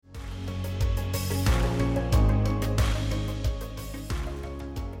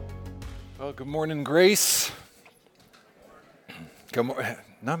Well, good morning, Grace.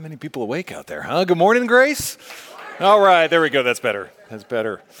 Not many people awake out there, huh? Good morning, Grace. All right, there we go. That's better. That's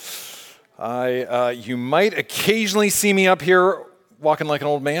better. You might occasionally see me up here walking like an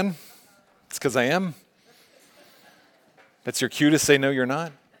old man. It's because I am. That's your cue to say no, you're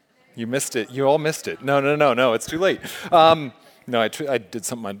not. You missed it. You all missed it. No. It's too late. No, I did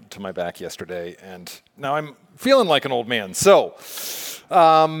something to my back yesterday, and now I'm feeling like an old man. So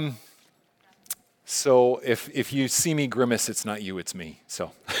if you see me grimace, it's not you, it's me.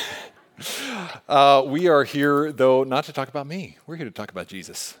 So we are here, though, not to talk about me. We're here to talk about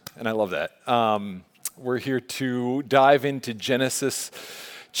Jesus, and I love that. We're here to dive into Genesis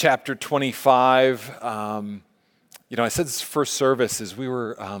chapter 25. I said this first service as we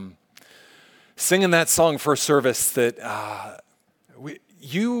were singing that song first service that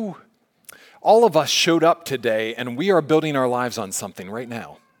all of us showed up today, and we are building our lives on something right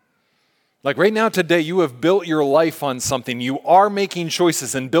now. Like right now, today, you have built your life on something. You are making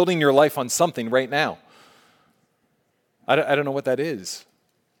choices and building your life on something right now. I don't know what that is.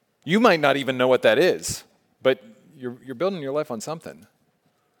 You might not even know what that is, but you're building your life on something.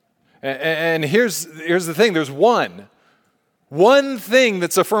 And here's the thing. There's one thing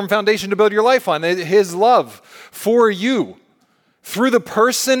that's a firm foundation to build your life on, His love for you through the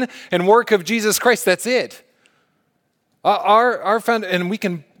person and work of Jesus Christ. That's it. And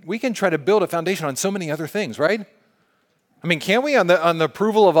we can try to build a foundation on so many other things, right? I mean, can't we on the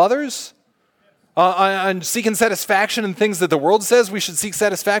approval of others? On seeking satisfaction in things that the world says we should seek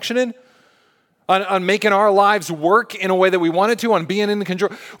satisfaction in? On making our lives work in a way that we want it to, on being in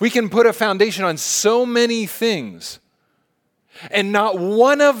control. We can put a foundation on so many things. And not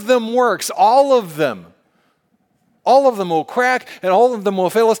one of them works. All of them will crack, and all of them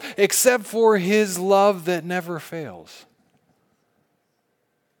will fail us, except for His love that never fails.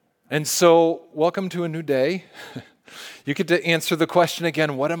 And so, welcome to a new day. You get to answer the question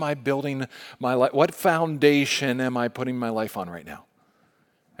again, what am I building my life? What foundation am I putting my life on right now?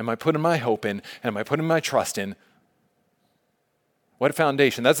 Am I putting my hope in? Am I putting my trust in? What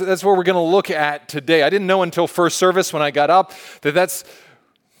foundation? That's what we're going to look at today. I didn't know until first service when I got up that's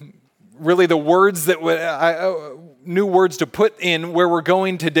really the words new words to put in where we're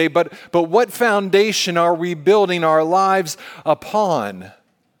going today. But what foundation are we building our lives upon?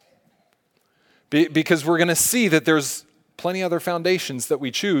 Because we're going to see that there's plenty other foundations that we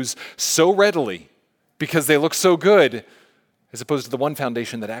choose so readily because they look so good, as opposed to the one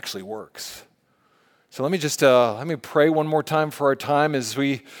foundation that actually works. So let me pray one more time for our time as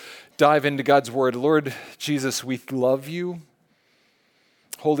we dive into God's Word. Lord Jesus, we love you.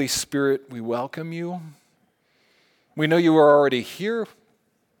 Holy Spirit, we welcome you. We know you are already here.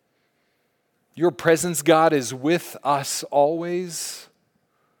 Your presence, God, is with us always.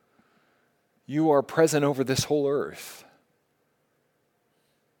 You are present over this whole earth.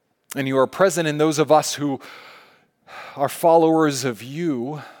 And you are present in those of us who are followers of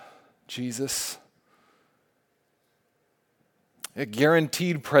you, Jesus. A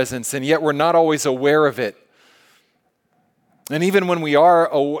guaranteed presence, and yet we're not always aware of it. And even when we are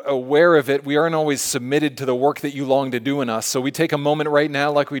aware of it, we aren't always submitted to the work that you long to do in us. So we take a moment right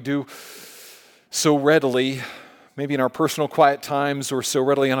now, like we do so readily, maybe in our personal quiet times, or so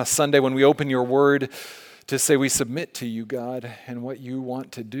readily on a Sunday when we open your word, to say we submit to you, God, and what you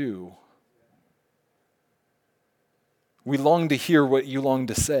want to do. We long to hear what you long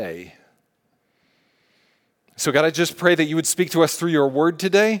to say. So God, I just pray that you would speak to us through your word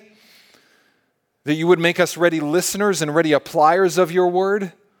today, that you would make us ready listeners and ready appliers of your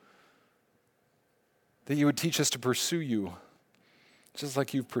word, that you would teach us to pursue you just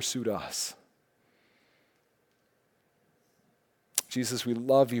like you've pursued us. Jesus, we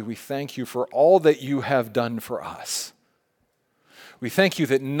love you. We thank you for all that you have done for us. We thank you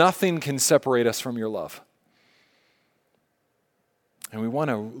that nothing can separate us from your love. And we want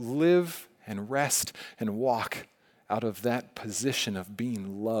to live and rest and walk out of that position of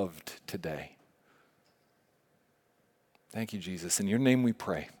being loved today. Thank you, Jesus. In your name we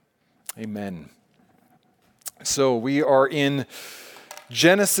pray. Amen. So we are in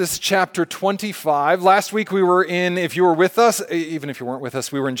Genesis chapter 25. Last week we were in, if you were with us, even if you weren't with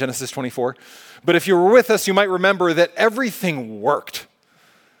us, we were in Genesis 24. But if you were with us, you might remember that everything worked.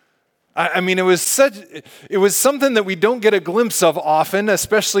 I mean, it was something that we don't get a glimpse of often,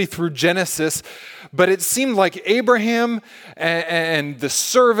 especially through Genesis, but it seemed like Abraham and the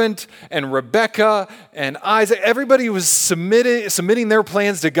servant and Rebekah and Isaac, everybody was submitting their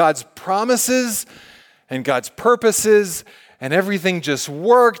plans to God's promises and God's purposes, and everything just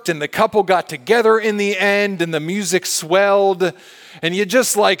worked, and the couple got together in the end, and the music swelled, and you're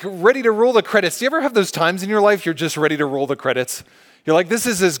just like ready to roll the credits. Do you ever have those times in your life you're just ready to roll the credits? You're like, this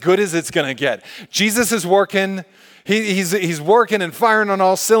is as good as it's going to get. Jesus is working. He's working and firing on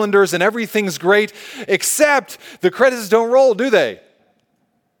all cylinders, and everything's great, except the credits don't roll, do they?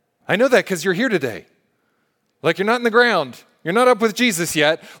 I know that because you're here today. Like, you're not in the ground. You're not up with Jesus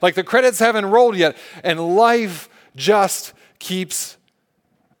yet. Like, the credits haven't rolled yet, and life just keeps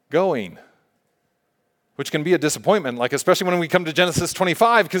going, which can be a disappointment, like especially when we come to Genesis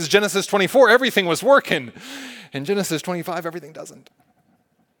 25, because Genesis 24, everything was working. In Genesis 25, everything doesn't.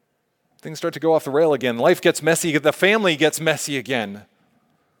 Things start to go off the rail again. Life gets messy. The family gets messy again.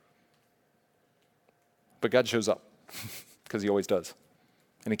 But God shows up, because he always does.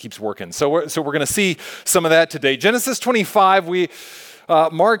 And he keeps working. So we're going to see some of that today. Genesis 25,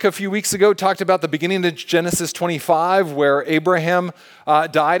 Mark a few weeks ago talked about the beginning of Genesis 25, where Abraham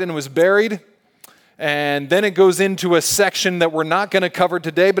died and was buried. And then it goes into a section that we're not going to cover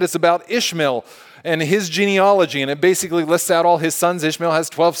today, but it's about Ishmael and his genealogy. And it basically lists out all his sons. Ishmael has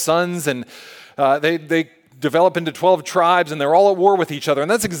 12 sons, and they develop into 12 tribes, and they're all at war with each other. And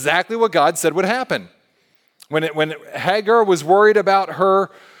that's exactly what God said would happen. When Hagar was worried about her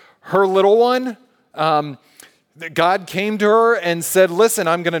little one, God came to her and said, listen,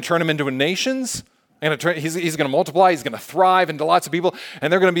 I'm going to turn him into nations. He's going to multiply. He's going to thrive into lots of people,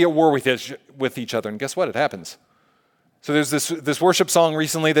 and they're going to be at war with each other. And guess what? It happens. So there's this worship song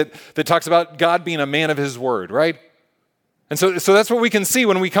recently that talks about God being a man of his word, right? And so that's what we can see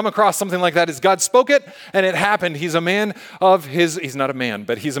when we come across something like that, is God spoke it, and it happened. He's a man of he's not a man,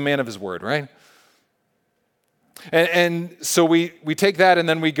 but he's a man of his word, right? And so we take that, and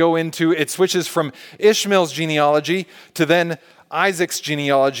then we go into, it switches from Ishmael's genealogy to then Isaac's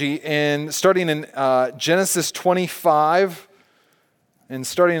genealogy, and starting in Genesis 25, and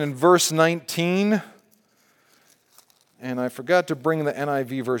starting in verse 19, and I forgot to bring the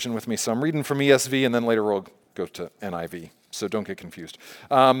NIV version with me, so I'm reading from ESV, and then later we'll go to NIV, so don't get confused.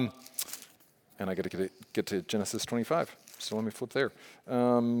 And I got to get to Genesis 25, so let me flip there.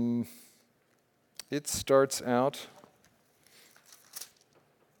 It starts out,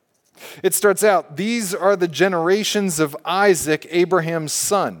 these are the generations of Isaac, Abraham's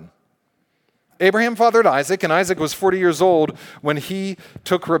son. Abraham fathered Isaac, and Isaac was 40 years old when he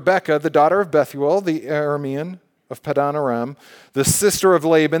took Rebekah, the daughter of Bethuel, the Aramean of Padan Aram, the sister of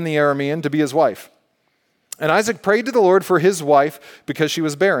Laban, the Aramean, to be his wife. And Isaac prayed to the Lord for his wife because she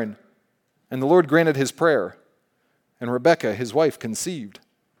was barren. And the Lord granted his prayer. And Rebekah, his wife, conceived.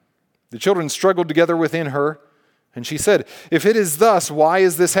 The children struggled together within her, and she said, if it is thus, why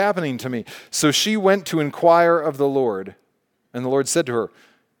is this happening to me? So she went to inquire of the Lord. And the Lord said to her,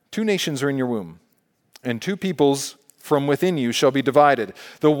 2 nations are in your womb, and 2 peoples from within you shall be divided.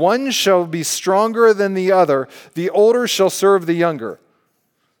 The one shall be stronger than the other. The older shall serve the younger.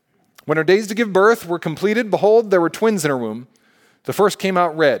 When her days to give birth were completed, behold, there were twins in her womb. The first came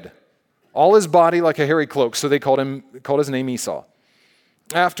out red, all his body like a hairy cloak. So they called his name Esau.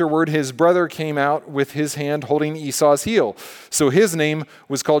 Afterward, his brother came out with his hand holding Esau's heel. So his name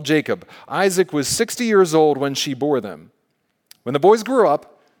was called Jacob. Isaac was 60 years old when she bore them. When the boys grew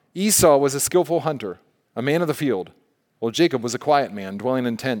up, Esau was a skillful hunter, a man of the field, while Jacob was a quiet man, dwelling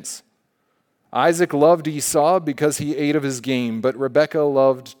in tents. Isaac loved Esau because he ate of his game, but Rebekah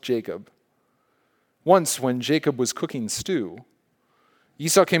loved Jacob. Once, when Jacob was cooking stew,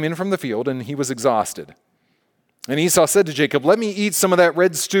 Esau came in from the field, and he was exhausted. And Esau said to Jacob, let me eat some of that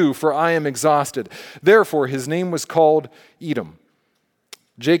red stew, for I am exhausted. Therefore, his name was called Edom.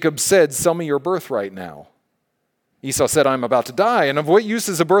 Jacob said, sell me your birthright now. Esau said, I'm about to die, and of what use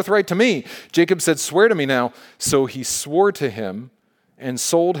is a birthright to me? Jacob said, swear to me now. So he swore to him and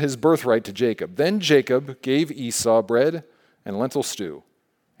sold his birthright to Jacob. Then Jacob gave Esau bread and lentil stew,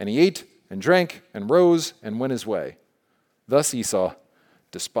 and he ate and drank and rose and went his way. Thus Esau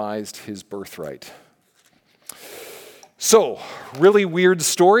despised his birthright. So, really weird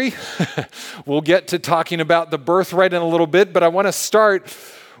story. We'll get to talking about the birthright in a little bit, but I want to start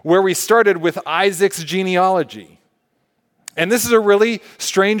where we started with Isaac's genealogy. And this is a really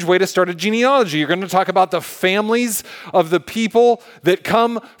strange way to start a genealogy. You're going to talk about the families of the people that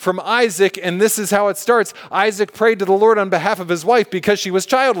come from Isaac, and this is how it starts. Isaac prayed to the Lord on behalf of his wife because she was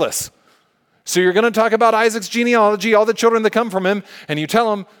childless. So you're going to talk about Isaac's genealogy, all the children that come from him, and you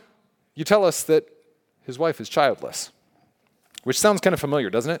tell us that his wife is childless. Which sounds kind of familiar,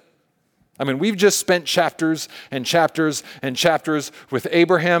 doesn't it? I mean, we've just spent chapters and chapters and chapters with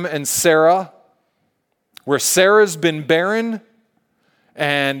Abraham and Sarah, where Sarah's been barren,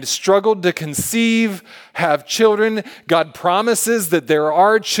 and struggled to conceive, have children. God promises that there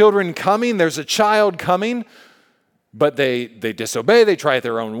are children coming. There's a child coming. But they disobey, they try it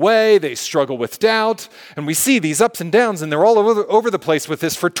their own way, they struggle with doubt. And we see these ups and downs, and they're all over the place with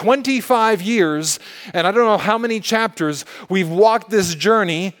this for 25 years. And I don't know how many chapters we've walked this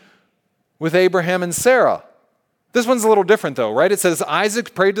journey with Abraham and Sarah. This one's a little different though, right? It says,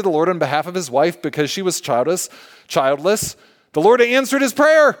 Isaac prayed to the Lord on behalf of his wife because she was childless. The Lord answered his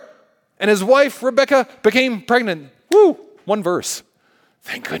prayer, and his wife, Rebekah, became pregnant. Woo! One verse.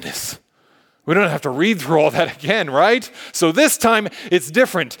 Thank goodness. We don't have to read through all that again, right? So this time it's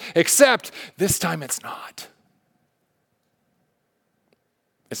different, except this time it's not.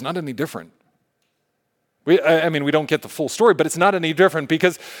 It's not any different. We don't get the full story, but it's not any different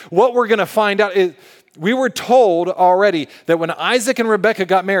because what we're going to find out is we were told already that when Isaac and Rebekah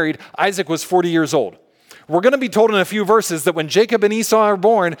got married, Isaac was 40 years old. We're going to be told in a few verses that when Jacob and Esau are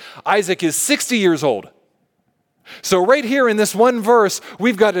born, Isaac is 60 years old. So right here in this one verse,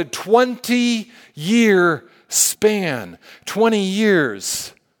 we've got a 20-year span, 20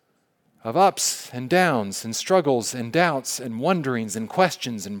 years of ups and downs and struggles and doubts and wonderings and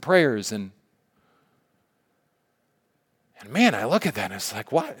questions and prayers. And man, I look at that and it's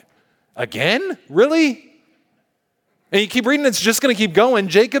like, what? Again? Really? And you keep reading, it's just going to keep going.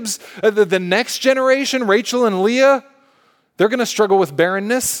 Jacob's, the next generation, Rachel and Leah, they're going to struggle with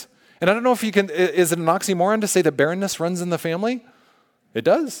barrenness. And I don't know if you can, is it an oxymoron to say that barrenness runs in the family? It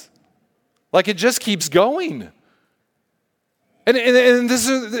does. Like it just keeps going. And this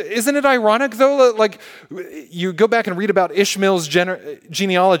isn't it ironic though? Like you go back and read about Ishmael's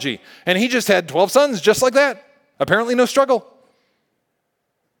genealogy, and he just had 12 sons just like that. Apparently no struggle.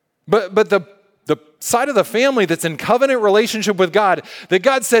 But the side of the family that's in covenant relationship with God, that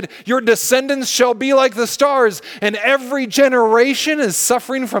God said, your descendants shall be like the stars, and every generation is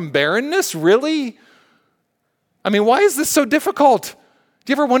suffering from barrenness? Really? I mean, why is this so difficult?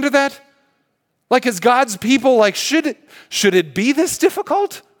 Do you ever wonder that? Like, as God's people, like, should it be this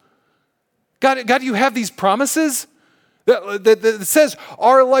difficult? God, you have these promises that says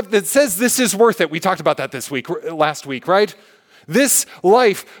our life, that says this is worth it. We talked about that last week, right? This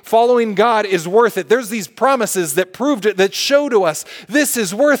life following God is worth it. There's these promises that proved it, that show to us this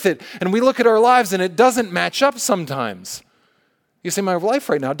is worth it. And we look at our lives and it doesn't match up sometimes. You say, my life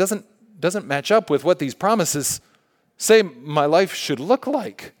right now doesn't match up with what these promises say my life should look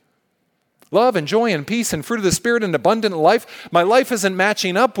like. Love and joy and peace and fruit of the Spirit and abundant life. My life isn't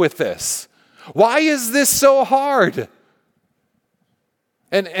matching up with this. Why is this so hard?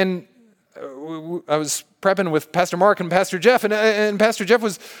 And I was prepping with Pastor Mark and Pastor Jeff, and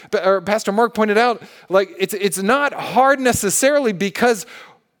Pastor Mark pointed out, like, it's not hard necessarily because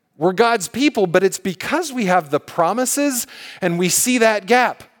we're God's people, but it's because we have the promises and we see that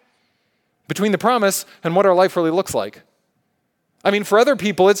gap between the promise and what our life really looks like. I mean, for other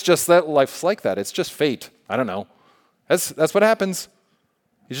people, it's just that life's like that. It's just fate. I don't know. That's what happens.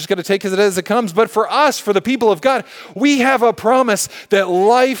 You just got to take it as it comes. But for us, for the people of God, we have a promise that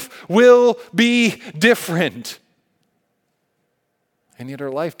life will be different. And yet our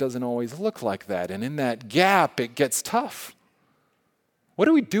life doesn't always look like that. And in that gap, it gets tough. What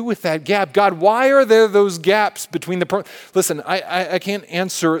do we do with that gap? God, why are there those gaps between the... Listen, I can't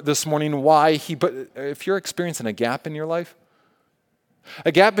answer this morning why but if you're experiencing a gap in your life,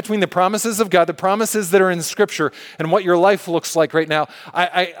 a gap between the promises of God, the promises that are in Scripture, and what your life looks like right now,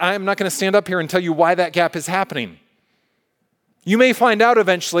 I'm not going to stand up here and tell you why that gap is happening. You may find out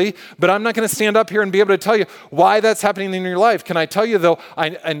eventually, but I'm not going to stand up here and be able to tell you why that's happening in your life. Can I tell you, though,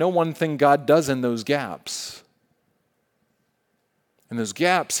 I know one thing God does in those gaps. In those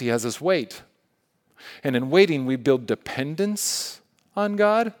gaps, He has us wait. And in waiting, we build dependence on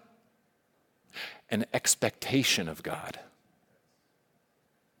God and expectation of God.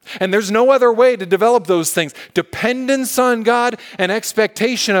 And there's no other way to develop those things. Dependence on God and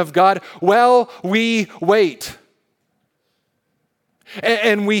expectation of God while we wait.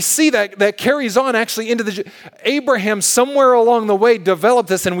 And we see that carries on actually into Abraham somewhere along the way developed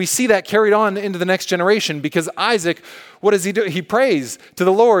this, and we see that carried on into the next generation because Isaac, what does he do? He prays to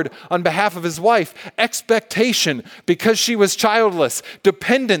the Lord on behalf of his wife. Expectation because she was childless.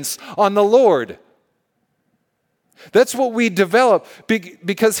 Dependence on the Lord. That's what we develop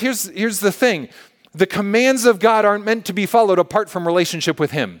because here's the thing. The commands of God aren't meant to be followed apart from relationship with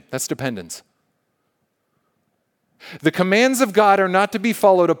Him. That's dependence. The commands of God are not to be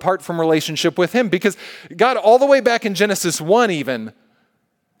followed apart from relationship with Him because God, all the way back in Genesis 1 even,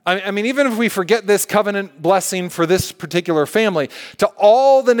 I mean, even if we forget this covenant blessing for this particular family, to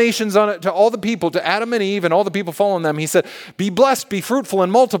all the nations on it, to all the people, to Adam and Eve and all the people following them, he said, be blessed, be fruitful,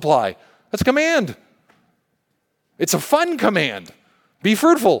 and multiply. That's a command. It's a fun command. Be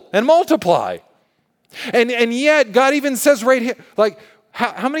fruitful and multiply. And yet, God even says right here, like,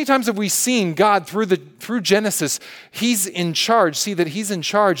 how many times have we seen God through Genesis? He's in charge. See that he's in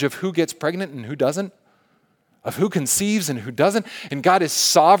charge of who gets pregnant and who doesn't, of who conceives and who doesn't. And God is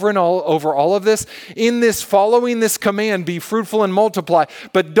sovereign over all of this. In this, following this command, be fruitful and multiply.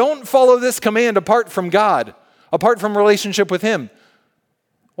 But don't follow this command apart from God, apart from relationship with him.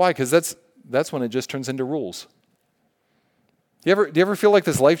 Why? Because that's when it just turns into rules. Do you ever feel like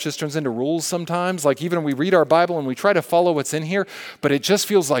this life just turns into rules sometimes? Like even we read our Bible and we try to follow what's in here, but it just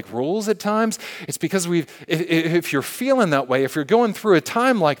feels like rules at times. It's because if you're feeling that way, if you're going through a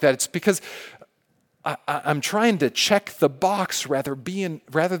time like that, it's because I'm trying to check the box rather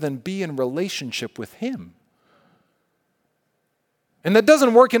than be in relationship with him. And that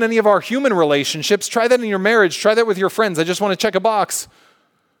doesn't work in any of our human relationships. Try that in your marriage. Try that with your friends. I just want to check a box.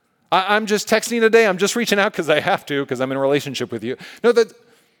 I'm just texting today. I'm just reaching out because I have to, because I'm in a relationship with you. No,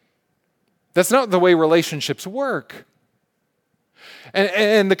 that's not the way relationships work.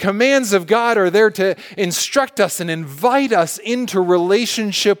 And the commands of God are there to instruct us and invite us into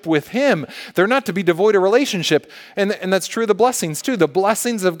relationship with him. They're not to be devoid of relationship. And that's true of the blessings too. The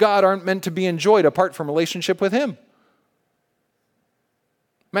blessings of God aren't meant to be enjoyed apart from relationship with him.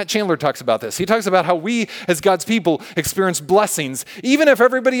 Matt Chandler talks about this. He talks about how we, as God's people, experience blessings. Even if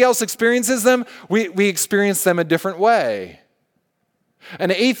everybody else experiences them, we experience them a different way. An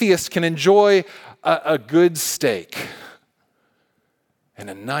atheist can enjoy a good steak and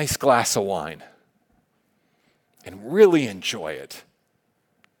a nice glass of wine and really enjoy it.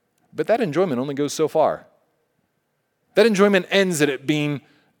 But that enjoyment only goes so far. That enjoyment ends at it being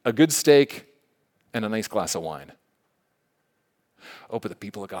a good steak and a nice glass of wine. Oh, but the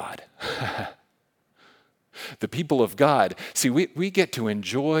people of God. The people of God. See, we get to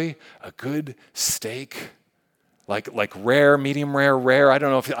enjoy a good steak, like rare, medium rare, rare. I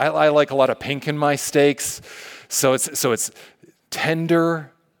don't know if I like a lot of pink in my steaks. So it's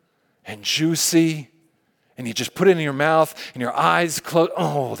tender and juicy. And you just put it in your mouth and your eyes close.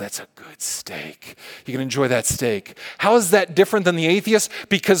 Oh, that's a good steak. You can enjoy that steak. How is that different than the atheist?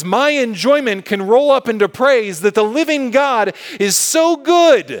 Because my enjoyment can roll up into praise that the living God is so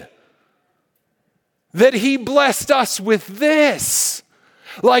good that he blessed us with this.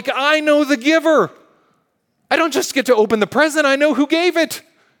 Like I know the giver. I don't just get to open the present. I know who gave it.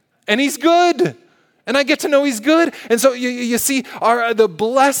 And he's good. And I get to know he's good. And so you see the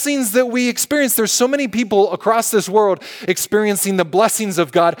blessings that we experience. There's so many people across this world experiencing the blessings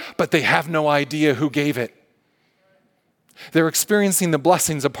of God, but they have no idea who gave it. They're experiencing the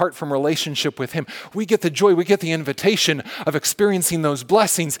blessings apart from relationship with him. We get the joy, we get the invitation of experiencing those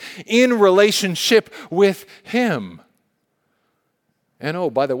blessings in relationship with him. And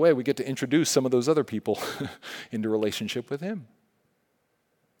oh, by the way, we get to introduce some of those other people into relationship with him.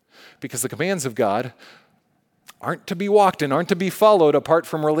 Because the commands of God aren't to be walked in, aren't to be followed apart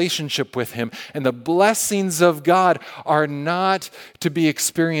from relationship with him. And the blessings of God are not to be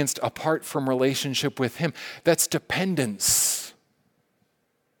experienced apart from relationship with him. That's dependence.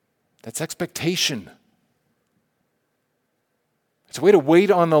 That's expectation. It's a way to wait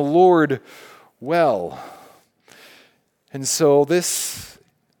on the Lord well. And so this,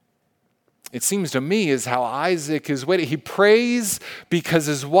 it seems to me, is how Isaac is waiting. He prays because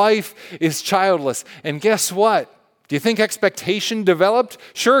his wife is childless. And guess what? Do you think expectation developed?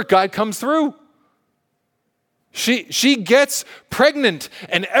 Sure, God comes through. She gets pregnant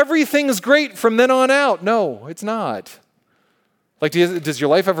and everything's great from then on out. No, it's not. Like, does your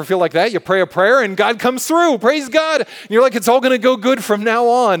life ever feel like that? You pray a prayer and God comes through. Praise God. And you're like, it's all going to go good from now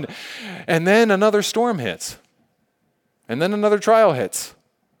on. And then another storm hits. And then another trial hits.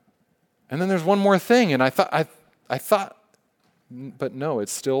 And then there's one more thing, and I thought, but no,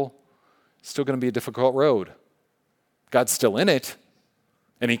 it's still going to be a difficult road. God's still in it,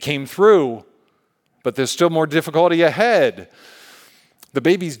 and he came through, but there's still more difficulty ahead. The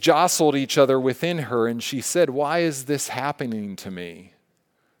babies jostled each other within her, and she said, "Why is this happening to me?"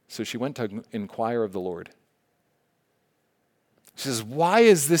 So she went to inquire of the Lord. She says, "Why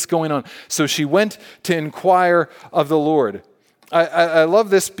is this going on?" So she went to inquire of the Lord. I love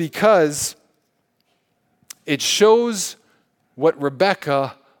this because it shows what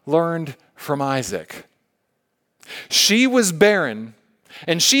Rebekah learned from Isaac. She was barren.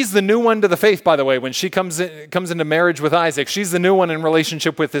 And she's the new one to the faith, by the way, when she comes into marriage with Isaac. She's the new one in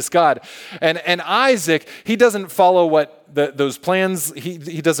relationship with this God. And Isaac, he doesn't follow those plans.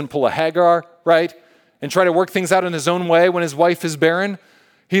 He doesn't pull a Hagar, right? And try to work things out in his own way when his wife is barren.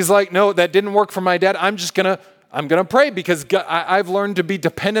 He's like, no, that didn't work for my dad. I'm gonna pray because I've learned to be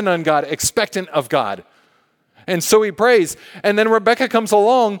dependent on God, expectant of God. And so he prays. And then Rebekah comes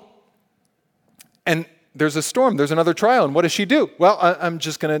along, and there's a storm. There's another trial. And what does she do? Well, I'm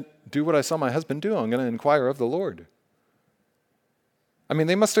just going to do what I saw my husband do. I'm going to inquire of the Lord. I mean,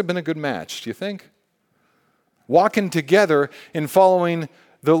 they must have been a good match, do you think? Walking together in following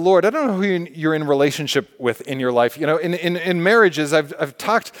the Lord. I don't know who you're in relationship with in your life. You know, in marriages, I've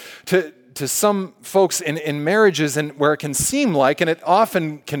talked to some folks in marriages and where it can seem like, and it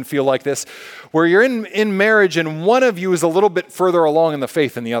often can feel like this, where you're in marriage and one of you is a little bit further along in the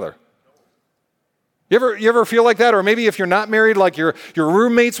faith than the other. You ever feel like that? Or maybe if you're not married, like you're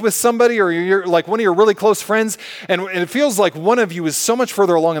roommates with somebody, or you're like one of your really close friends, and it feels like one of you is so much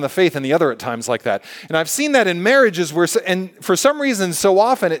further along in the faith than the other at times like that. And I've seen that in marriages where, and for some reason, so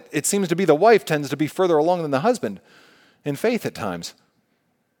often it seems to be the wife tends to be further along than the husband in faith at times.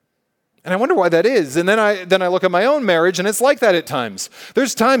 And I wonder why that is. And then I look at my own marriage, and it's like that at times.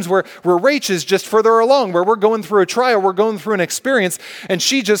 There's times where Rach is just further along, where we're going through a trial, we're going through an experience, and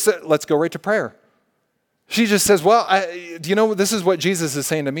she just said, let's go right to prayer. She just says, well, do you know, this is what Jesus is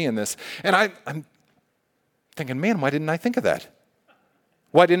saying to me in this. And I'm thinking, man, why didn't I think of that?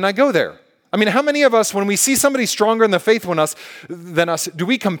 Why didn't I go there? I mean, how many of us, when we see somebody stronger in the faith than us, do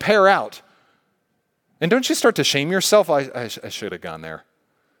we compare out? And don't you start to shame yourself? I should have gone there.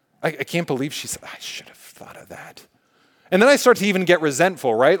 I can't believe she said, I should have thought of that. And then I start to even get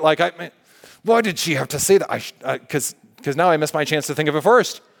resentful, right? Like, why did she have to say that? Because now I missed my chance to think of it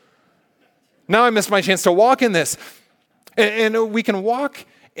first. Now I missed my chance to walk in this. And we can walk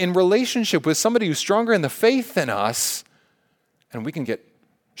in relationship with somebody who's stronger in the faith than us, and we can get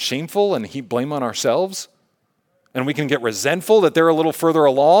shameful and heap blame on ourselves, and we can get resentful that they're a little further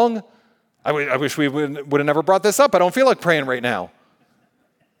along. I wish we would have never brought this up. I don't feel like praying right now.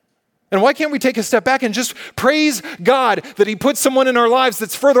 And why can't we take a step back and just praise God that he put someone in our lives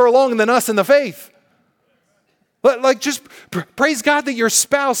that's further along than us in the faith? Like, just praise God that your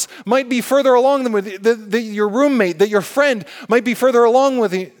spouse might be further along than your roommate, that your friend might be further along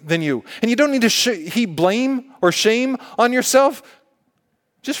than you. And you don't need to heap blame or shame on yourself.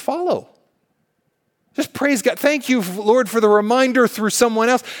 Just follow. Just praise God. Thank you, Lord, for the reminder through someone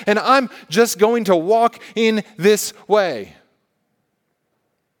else. And I'm just going to walk in this way.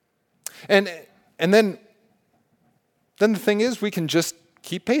 And then the thing is, we can just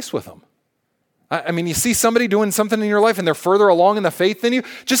keep pace with them. I mean, you see somebody doing something in your life and they're further along in the faith than you,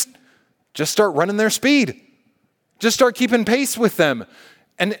 just start running their speed. Just start keeping pace with them.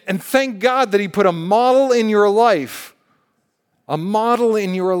 And thank God that he put a model in your life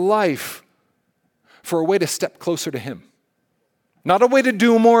for a way to step closer to him. Not a way to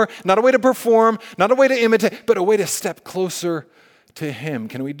do more, not a way to perform, not a way to imitate, but a way to step closer to him.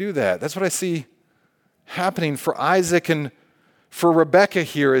 Can we do that? That's what I see happening for Isaac and for Rebekah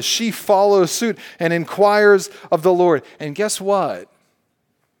here as she follows suit and inquires of the Lord. And guess what?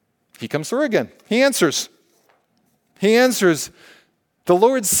 He comes through again. He answers. The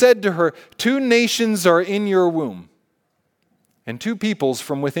Lord said to her, 2 nations are in your womb, and 2 peoples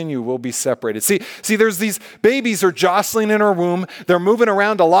from within you will be separated. See, there's these babies are jostling in her womb. They're moving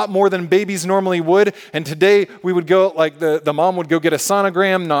around a lot more than babies normally would. And today we would go, like the mom would go get a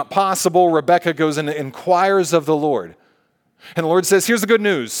sonogram. Not possible. Rebekah goes and inquires of the Lord. And the Lord says, here's the good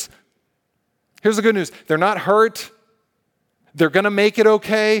news. They're not hurt. They're going to make it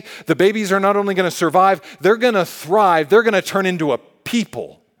okay. The babies are not only going to survive, they're going to thrive. They're going to turn into a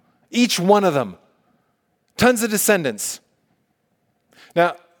people. Each one of them. Tons of descendants.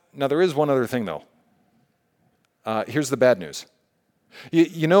 Now there is one other thing, though. Here's the bad news.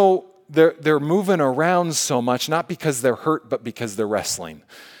 You know, they're moving around so much, not because they're hurt, but because they're wrestling.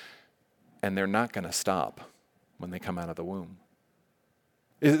 And they're not going to stop when they come out of the womb.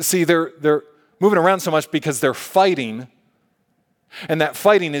 See, they're moving around so much because they're fighting, and that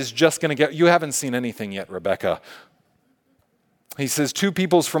fighting is just going to you haven't seen anything yet, Rebekah. He says, 2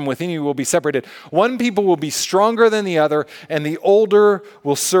 peoples from within you will be separated. 1 people will be stronger than the other, and the older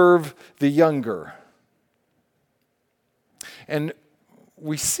will serve the younger. And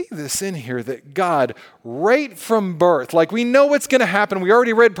we see this in here that God, right from birth, like we know what's going to happen. We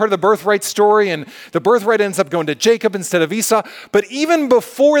already read part of the birthright story, and the birthright ends up going to Jacob instead of Esau. But even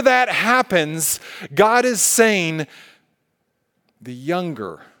before that happens, God is saying, the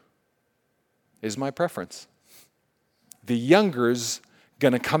younger is my preference. The younger's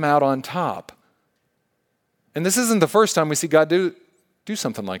going to come out on top. And this isn't the first time we see God do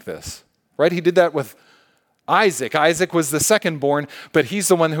something like this, right? He did that with Isaac. Isaac was the second born, but he's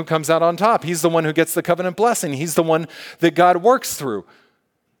the one who comes out on top. He's the one who gets the covenant blessing. He's the one that God works through.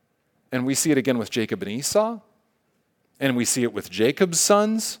 And we see it again with Jacob and Esau. And we see it with Jacob's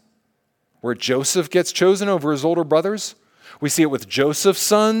sons, where Joseph gets chosen over his older brothers. We see it with Joseph's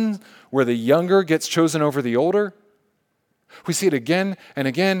son, where the younger gets chosen over the older. We see it again and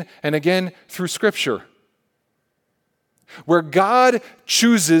again and again through Scripture, where God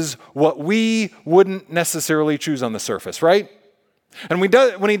chooses what we wouldn't necessarily choose on the surface, right? And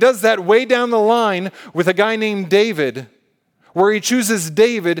when he does that way down the line with a guy named David, where he chooses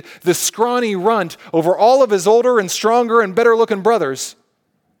David, the scrawny runt, over all of his older and stronger and better looking brothers,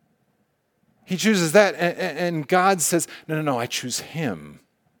 he chooses that, and God says, no, I choose him.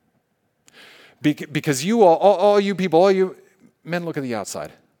 Because you all you people, all you men look at the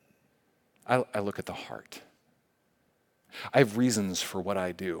outside. I look at the heart. I have reasons for what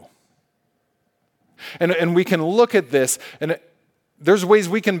I do. And we can look at this, and there's ways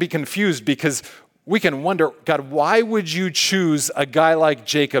we can be confused because we can wonder, God, why would you choose a guy like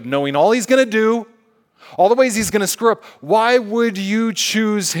Jacob, knowing all he's going to do, all the ways he's going to screw up? Why would you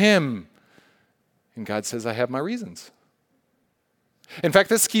choose him? And God says, I have my reasons. In fact,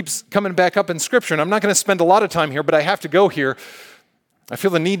 this keeps coming back up in Scripture, and I'm not going to spend a lot of time here, but I have to go here. I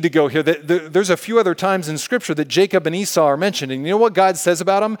feel the need to go here. There's a few other times in Scripture that Jacob and Esau are mentioned, and you know what God says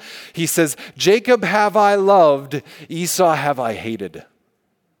about them? He says, Jacob have I loved, Esau have I hated.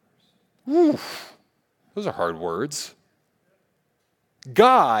 Oof. Those are hard words.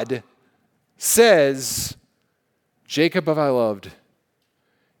 God says, Jacob have I loved,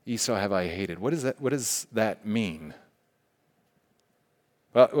 Esau have I hated. What does that mean?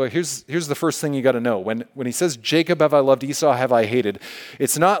 Well, here's the first thing you got to know. When he says, Jacob have I loved, Esau have I hated,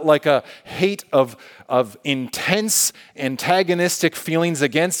 it's not like a hate of intense antagonistic feelings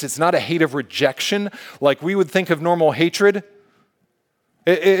against. It's not a hate of rejection like we would think of normal hatred.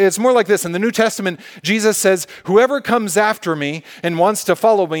 It's more like this. In the New Testament, Jesus says, whoever comes after me and wants to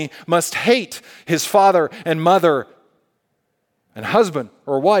follow me must hate his father and mother and husband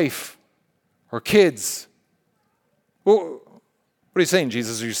or wife or kids. Well, what are you saying,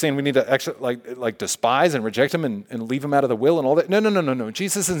 Jesus? Are you saying we need to actually like despise and reject them and leave them out of the will and all that? No.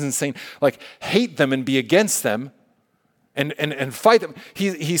 Jesus isn't saying like hate them and be against them and fight them.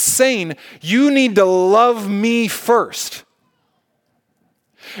 He's saying you need to love me first.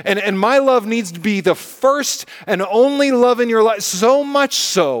 And my love needs to be the first and only love in your life, so much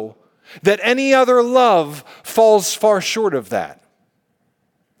so that any other love falls far short of that.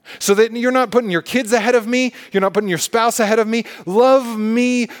 So that you're not putting your kids ahead of me, you're not putting your spouse ahead of me. Love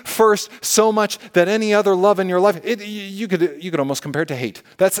me first so much that any other love in your life, you could almost compare it to hate.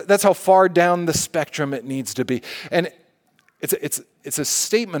 That's how far down the spectrum it needs to be. And it's a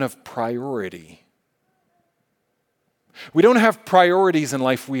statement of priority. We don't have priorities in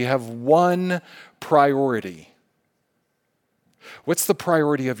life. We have one priority. What's the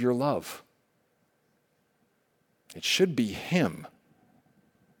priority of your love? It should be him.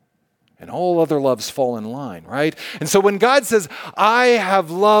 And all other loves fall in line, right? And so when God says, I have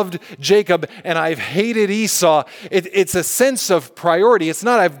loved Jacob and I've hated Esau, it's a sense of priority. It's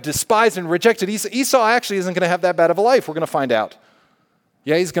not I've despised and rejected Esau. Esau actually isn't going to have that bad of a life. We're going to find out.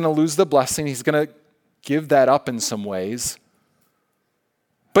 Yeah, he's going to lose the blessing. He's going to give that up in some ways.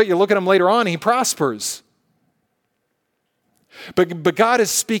 But you look at him later on, he prospers. But God is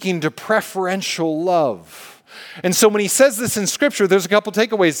speaking to preferential love. And so when he says this in Scripture, there's a couple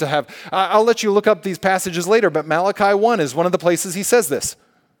takeaways to have. I'll let you look up these passages later, but Malachi 1 is one of the places he says this.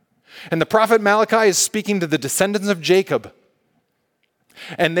 And the prophet Malachi is speaking to the descendants of Jacob.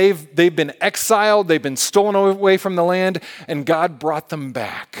 And they've been exiled, they've been stolen away from the land, and God brought them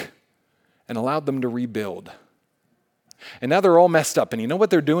back and allowed them to rebuild. And now they're all messed up. And you know what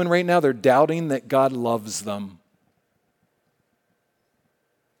they're doing right now? They're doubting that God loves them.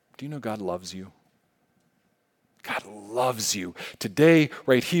 Do you know God loves you? God loves you. Today,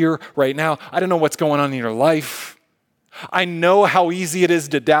 right here, right now. I don't know what's going on in your life. I know how easy it is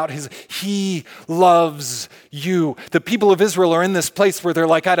to doubt He loves you. The people of Israel are in this place where they're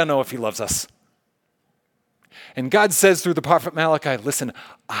like, I don't know if he loves us. And God says through the prophet Malachi, listen,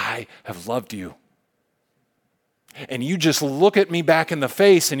 I have loved you. And you just look at me back in the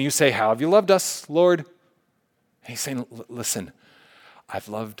face and you say, how have you loved us, Lord? And he's saying, listen, I've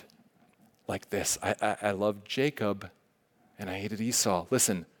loved like this. I loved Jacob and I hated Esau.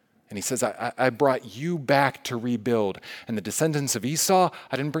 Listen, And he says, I brought you back to rebuild. And the descendants of Esau,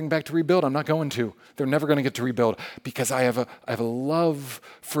 I didn't bring back to rebuild. I'm not going to. They're never going to get to rebuild because I have a love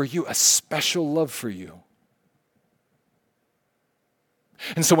for you, a special love for you.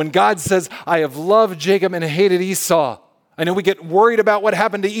 And so when God says, I have loved Jacob and hated Esau, I know we get worried about what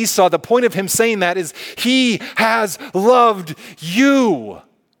happened to Esau. The point of him saying that is he has loved you.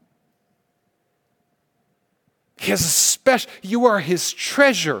 He has a special, you are his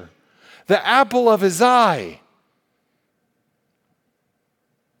treasure, the apple of his eye.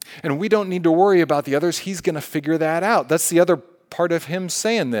 And we don't need to worry about the others. He's going to figure that out. That's the other part of him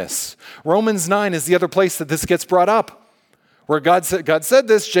saying this. Romans 9 is the other place that this gets brought up. Where God said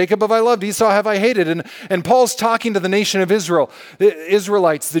this, Jacob have I loved, Esau have I hated. And Paul's talking to the nation of Israel, the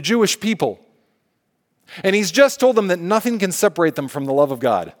Israelites, the Jewish people. And he's just told them that nothing can separate them from the love of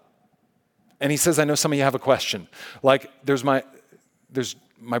God. And he says, I know some of you have a question. Like, there's my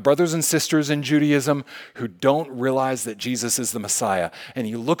brothers and sisters in Judaism who don't realize that Jesus is the Messiah. And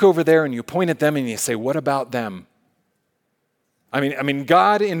you look over there and you point at them and you say, what about them? I mean,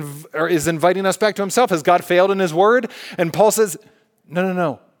 God is inviting us back to himself. Has God failed in his word? And Paul says,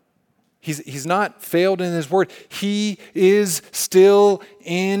 no. He's not failed in his word. He is still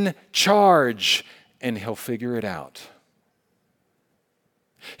in charge, and he'll figure it out.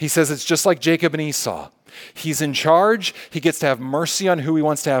 He says it's just like Jacob and Esau. He's in charge. He gets to have mercy on who he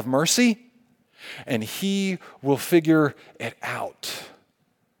wants to have mercy, and he will figure it out.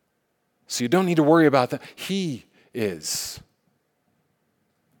 So you don't need to worry about that. He is.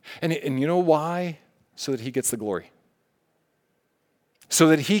 And you know why? So that he gets the glory. So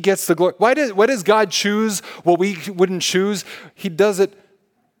that he gets the glory. Why does God choose what we wouldn't choose? He does it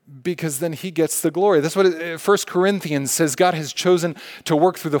because then he gets the glory. That's what 1 Corinthians says. God has chosen to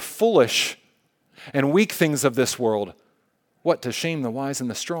work through the foolish and weak things of this world. What? To shame the wise and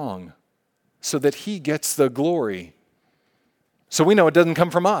the strong. So that he gets the glory. So we know it doesn't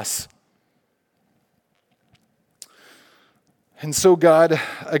come from us. And so God,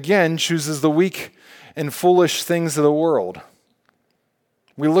 again, chooses the weak and foolish things of the world.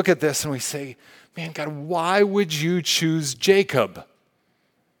 We look at this and we say, man, God, why would you choose Jacob?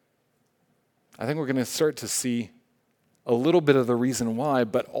 I think we're going to start to see a little bit of the reason why,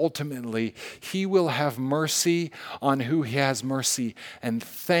 but ultimately, he will have mercy on who he has mercy. And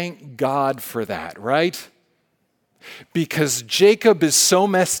thank God for that, right? Because Jacob is so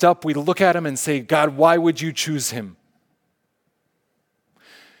messed up, we look at him and say, God, why would you choose him?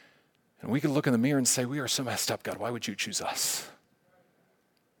 And we could look in the mirror and say, we are so messed up, God, why would you choose us?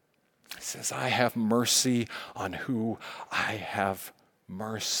 He says, I have mercy on who I have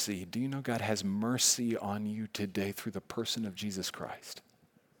mercy. Do you know God has mercy on you today through the person of Jesus Christ?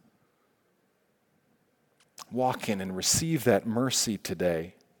 Walk in and receive that mercy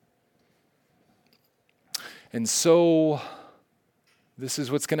today. And so, this is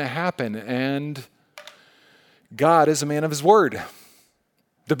what's going to happen. And God is a man of his word.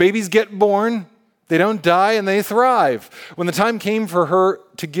 The babies get born, they don't die, and they thrive. When the time came for her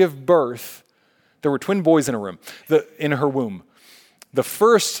to give birth, there were twin boys in her womb. The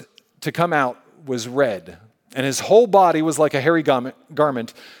first to come out was red, and his whole body was like a hairy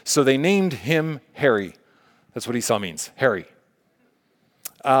garment, so they named him Harry. That's what Esau means, Harry.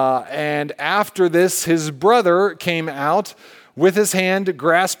 And after this, his brother came out with his hand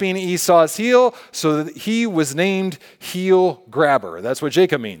grasping Esau's heel, so that he was named heel grabber. That's what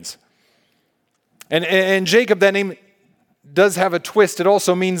Jacob means. And Jacob, that name does have a twist. It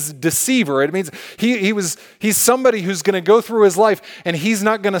also means deceiver. It means he's somebody who's going to go through his life and he's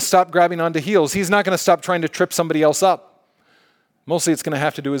not going to stop grabbing onto heels. He's not going to stop trying to trip somebody else up. Mostly it's going to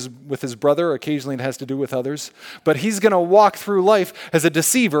have to do with his brother. Occasionally it has to do with others. But he's going to walk through life as a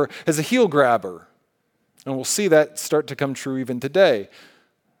deceiver, as a heel grabber. And we'll see that start to come true even today.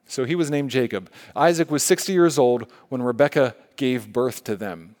 So he was named Jacob. Isaac was 60 years old when Rebekah gave birth to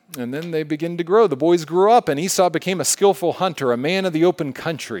them. And then they begin to grow. The boys grew up, and Esau became a skillful hunter, a man of the open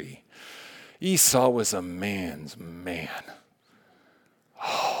country. Esau was a man's man.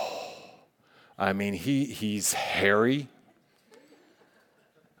 Oh, I mean, he's hairy.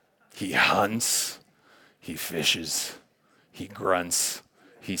 He hunts. He fishes. He grunts.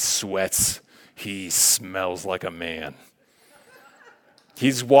 He sweats. He smells like a man.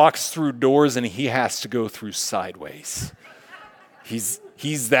 He walks through doors and he has to go through sideways.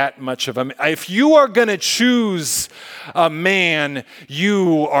 He's that much of a man. If you are going to choose a man,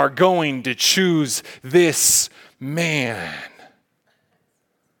 you are going to choose this man.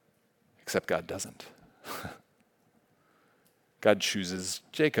 Except God doesn't. God chooses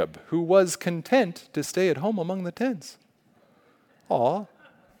Jacob, who was content to stay at home among the tents. Aw.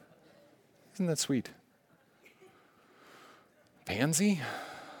 Isn't that sweet? Pansy?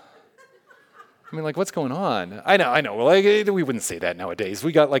 I mean, like, what's going on? I know. Well, like, we wouldn't say that nowadays.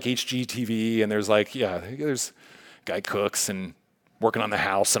 We got like HGTV, and there's like, there's guy cooks and working on the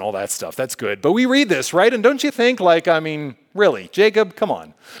house and all that stuff. That's good. But we read this, right? And don't you think, like, I mean, really, Jacob, come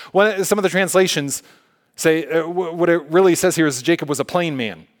on. Some of the translations say, what it really says here is Jacob was a plain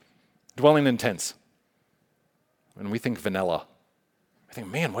man, dwelling in tents. And we think vanilla. I think,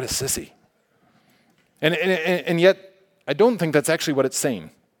 man, what a sissy. And yet, I don't think that's actually what it's saying.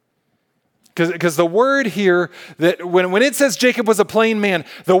 Because the word here, that when it says Jacob was a plain man,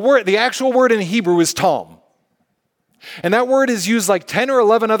 the actual word in Hebrew is tom. And that word is used like 10 or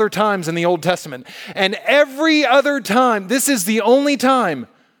 11 other times in the Old Testament. And every other time, this is the only time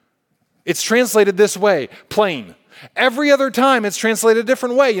it's translated this way, plain. Every other time it's translated a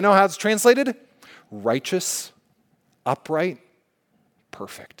different way. You know how it's translated? Righteous, upright,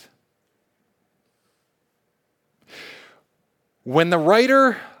 perfect. When the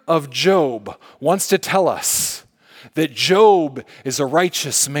writer of Job wants to tell us that Job is a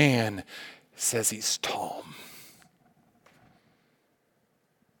righteous man, says he's tom.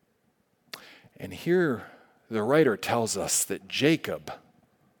 And here the writer tells us that Jacob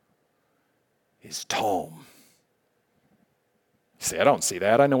is tom. You say, I don't see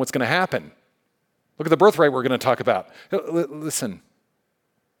that. I know what's going to happen. Look at the birthright we're going to talk about. Listen.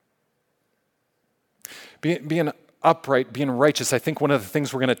 Being upright, being righteous, I think one of the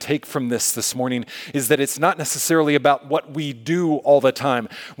things we're going to take from this morning is that it's not necessarily about what we do all the time.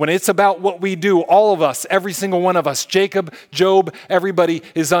 When it's about what we do, all of us, every single one of us, Jacob, Job, everybody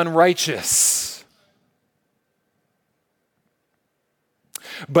is unrighteous.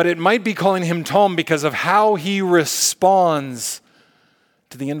 But it might be calling him Tom because of how he responds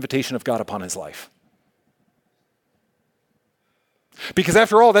to the invitation of God upon his life. Because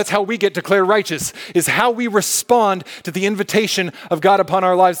after all, that's how we get declared righteous, is how we respond to the invitation of God upon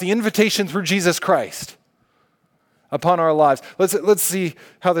our lives, the invitation through Jesus Christ upon our lives. Let's see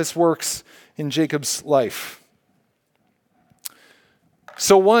how this works in Jacob's life.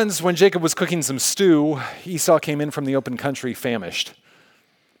 So once when Jacob was cooking some stew, Esau came in from the open country famished.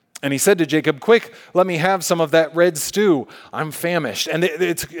 And he said to Jacob, quick, let me have some of that red stew. I'm famished. And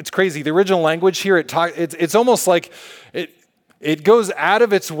it's crazy. The original language here, it's almost like it goes out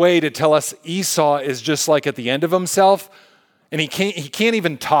of its way to tell us Esau is just like at the end of himself, and he can't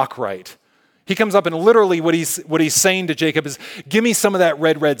even talk right. He comes up and literally what he's saying to Jacob is, give me some of that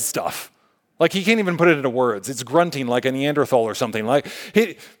red stuff. Like he can't even put it into words. It's grunting like a Neanderthal or something.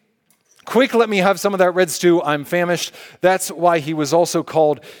 Quick, let me have some of that red stew. I'm famished. That's why he was also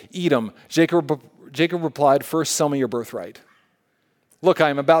called Edom. Jacob replied, first sell me your birthright. Look,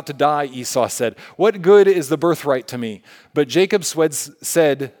 I am about to die, Esau said. What good is the birthright to me? But Jacob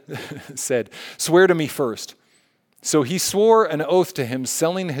said, swear to me first. So he swore an oath to him,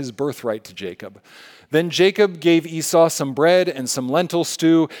 selling his birthright to Jacob. Then Jacob gave Esau some bread and some lentil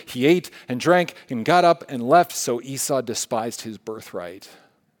stew. He ate and drank and got up and left, so Esau despised his birthright.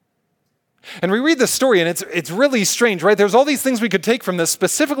 And we read this story, and it's really strange, right? There's all these things we could take from this,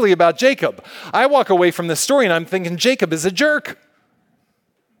 specifically about Jacob. I walk away from this story, and I'm thinking Jacob is a jerk.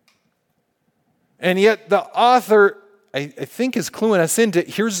 And yet the author, I think, is cluing us into,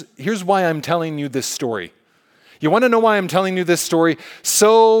 here's why I'm telling you this story. You want to know why I'm telling you this story?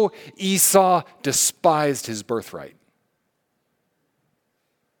 So Esau despised his birthright.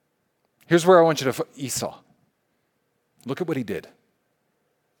 Here's where I want you to, Esau. Look at what he did.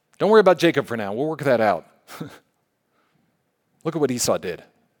 Don't worry about Jacob for now. We'll work that out. Look at what Esau did.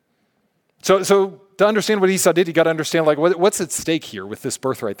 So to understand what Esau did, you got to understand what's at stake here with this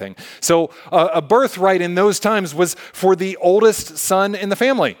birthright thing. So a birthright in those times was for the oldest son in the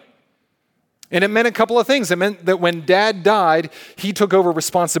family. And it meant a couple of things. It meant that when dad died, he took over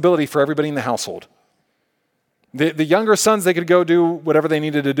responsibility for everybody in the household. The younger sons, they could go do whatever they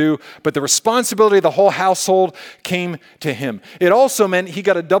needed to do, but the responsibility of the whole household came to him. It also meant he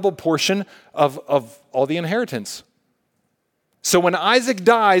got a double portion of all the inheritance. So when Isaac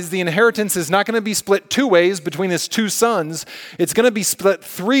dies, the inheritance is not going to be split 2 ways between his 2 sons. It's going to be split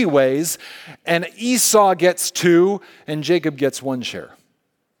 3 ways, and Esau gets 2, and Jacob gets 1 share.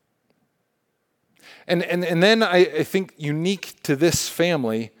 And then I think unique to this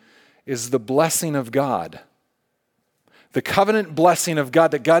family is the blessing of God. The covenant blessing of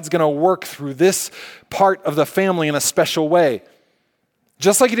God, that God's going to work through this part of the family in a special way.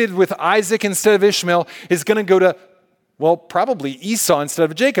 Just like he did with Isaac instead of Ishmael, is going to go to, well, probably Esau instead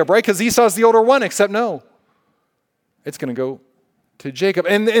of Jacob, right? Because Esau's the older one, except no. It's going to go to Jacob.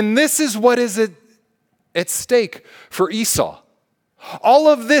 And this is what is at stake for Esau. All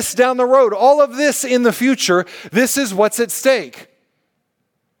of this down the road, all of this in the future, this is what's at stake.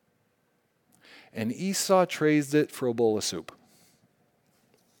 And Esau traded it for a bowl of soup.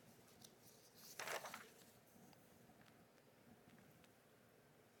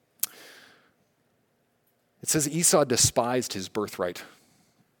 It says Esau despised his birthright.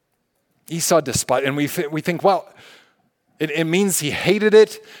 Esau despised, and we think, well, it means he hated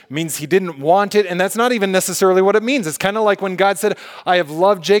it, means he didn't want it, and that's not even necessarily what it means. It's kind of like when God said, I have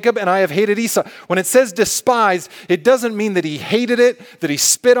loved Jacob and I have hated Esau. When it says despised, it doesn't mean that he hated it, that he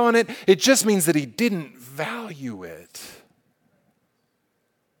spit on it. It just means that he didn't value it.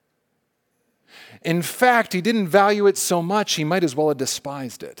 In fact, he didn't value it so much, he might as well have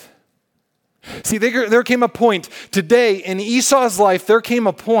despised it. See, there came a point today in Esau's life, there came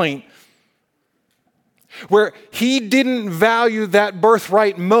a point where he didn't value that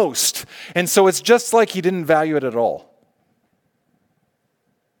birthright most. And so it's just like he didn't value it at all.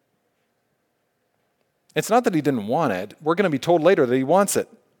 It's not that he didn't want it. We're going to be told later that he wants it.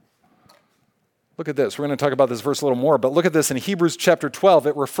 Look at this. We're going to talk about this verse a little more, but look at this in Hebrews chapter 12.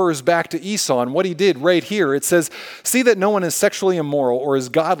 It refers back to Esau and what he did right here. It says, see that no one is sexually immoral or is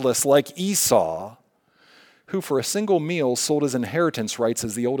godless like Esau, who for a single meal sold his inheritance rights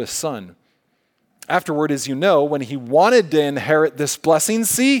as the oldest son. Afterward, as you know, when he wanted to inherit this blessing,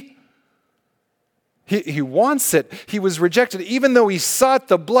 see, he wants it. He was rejected. Even though he sought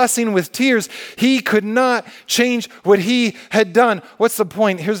the blessing with tears, he could not change what he had done. What's the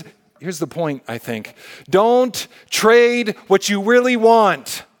point? Here's the point, I think. Don't trade what you really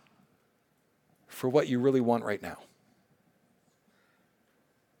want for what you really want right now.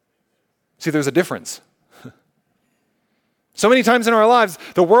 See, there's a difference. So many times in our lives,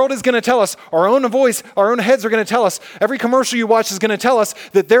 the world is going to tell us, our own voice, our own heads are going to tell us, every commercial you watch is going to tell us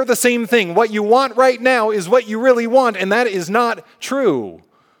that they're the same thing. What you want right now is what you really want, and that is not true.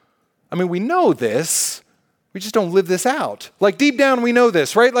 I mean, we know this. We just don't live this out. Like deep down, we know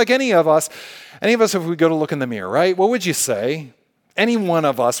this, right? Like any of us, if we go to look in the mirror, right? What would you say? Any one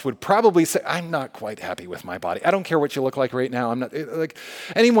of us would probably say, I'm not quite happy with my body. I don't care what you look like right now. I'm not like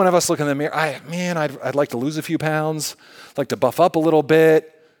any one of us look in the mirror. I'd like to lose a few pounds, like to buff up a little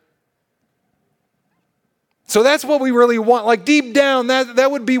bit. So that's what we really want. Like deep down,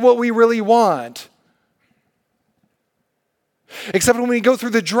 that would be what we really want. Except when we go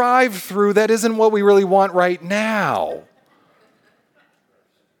through the drive-through, that isn't what we really want right now.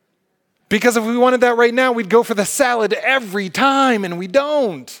 Because if we wanted that right now, we'd go for the salad every time, and we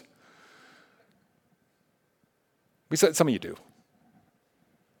don't. Some of you do.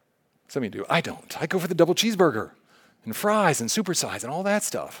 Some of you do. I don't. I go for the double cheeseburger and fries and supersize and all that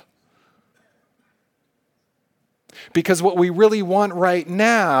stuff. Because what we really want right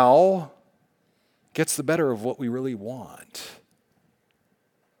now gets the better of what we really want.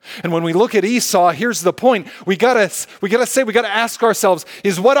 And when we look at Esau, here's the point. We gotta ask ourselves,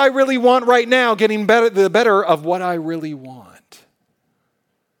 is what I really want right now getting the better of what I really want?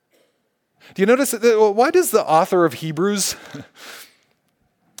 Do you notice, why does the author of Hebrews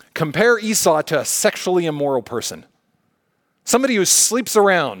compare Esau to a sexually immoral person? Somebody who sleeps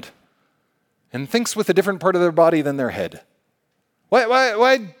around and thinks with a different part of their body than their head.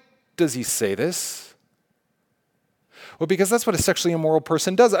 Why does he say this? Well, because that's what a sexually immoral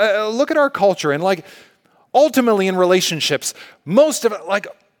person does. Look at our culture and ultimately in relationships,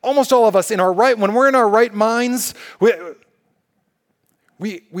 almost all of us when we're in our right minds,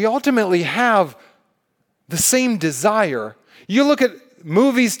 we ultimately have the same desire. You look at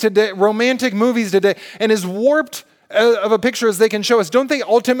movies today, romantic movies today, and as warped of a picture as they can show us, don't they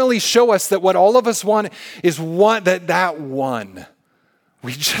ultimately show us that what all of us want is that one?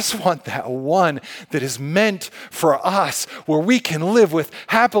 We just want that one that is meant for us, where we can live with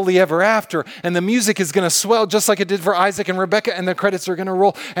happily ever after, and the music is going to swell just like it did for Isaac and Rebekah, and the credits are going to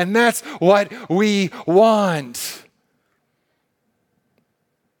roll, and that's what we want.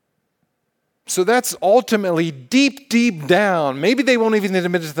 So that's ultimately deep, deep down. Maybe they won't even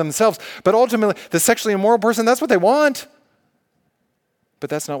admit it to themselves, but ultimately, the sexually immoral person, that's what they want.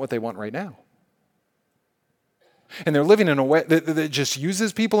 But that's not what they want right now. And they're living in a way that just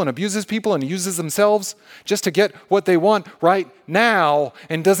uses people and abuses people and uses themselves just to get what they want right now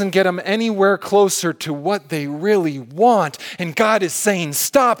and doesn't get them anywhere closer to what they really want. And God is saying,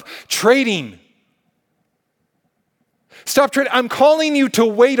 stop trading. Stop trading. I'm calling you to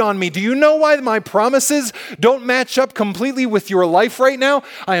wait on me. Do you know why my promises don't match up completely with your life right now?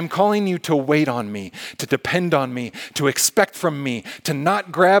 I am calling you to wait on me, to depend on me, to expect from me, to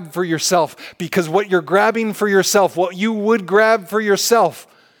not grab for yourself, because what you're grabbing for yourself, what you would grab for yourself,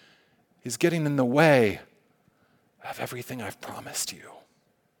 is getting in the way of everything I've promised you.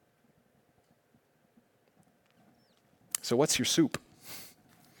 So what's your soup?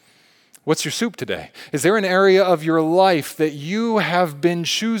 What's your soup today? Is there an area of your life that you have been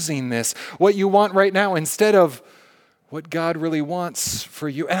choosing this, what you want right now, instead of what God really wants for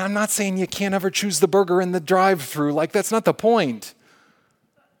you? And I'm not saying you can't ever choose the burger in the drive-thru. Like, that's not the point.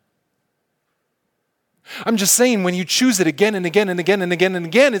 I'm just saying when you choose it again and again and again and again and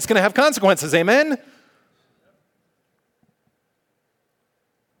again, it's going to have consequences. Amen?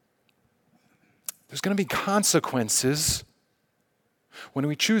 There's going to be consequences when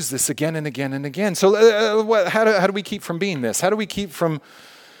we choose this again and again and again. So how do we keep from being this? How do we keep from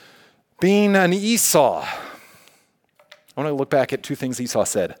being an Esau? I want to look back at two things Esau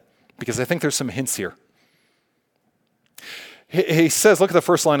said, because I think there's some hints here. He says, look at the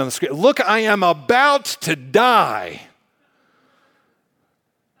first line on the screen. Look, I am about to die.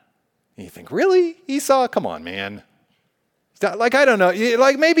 And you think, really, Esau? Come on, man. Like, I don't know.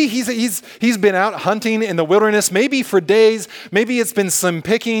 Like, maybe he's been out hunting in the wilderness, maybe for days. Maybe it's been slim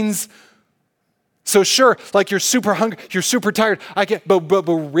pickings. So sure, like, you're super hungry, you're super tired. I get, but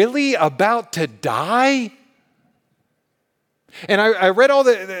really about to die? And I read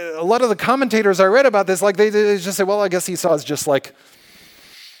a lot of the commentators I read about this, like they just say, well, I guess Esau is just like,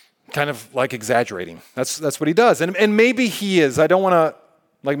 kind of like exaggerating. That's what he does. And maybe he is. I don't want to,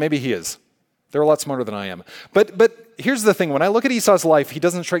 like, maybe he is. They're a lot smarter than I am. But here's the thing. When I look at Esau's life, he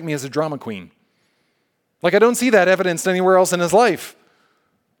doesn't strike me as a drama queen. Like, I don't see that evidenced anywhere else in his life.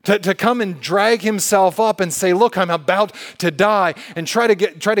 To come and drag himself up and say, look, I'm about to die, and try to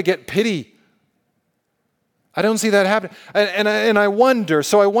get pity. I don't see that happen. And I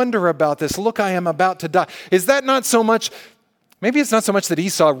wonder about this. Look, I am about to die. Is that not so much, maybe it's not so much that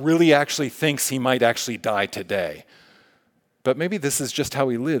Esau really actually thinks he might actually die today, but maybe this is just how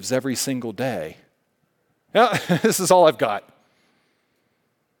he lives every single day. Yeah, this is all I've got.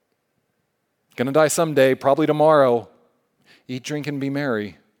 Gonna die someday, probably tomorrow. Eat, drink, and be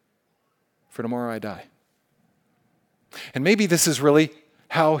merry, for tomorrow I die. And maybe this is really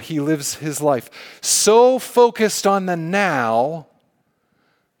how he lives his life. So focused on the now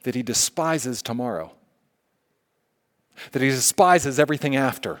that he despises tomorrow. That he despises everything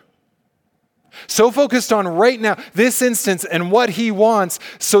after. So focused on right now, this instance, and what he wants,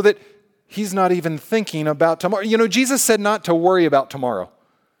 so that he's not even thinking about tomorrow. You know, Jesus said not to worry about tomorrow.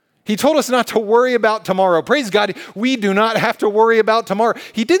 He told us not to worry about tomorrow. Praise God, we do not have to worry about tomorrow.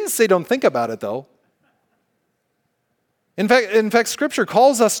 He didn't say don't think about it, though. In fact, Scripture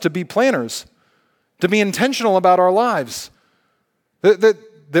calls us to be planners, to be intentional about our lives,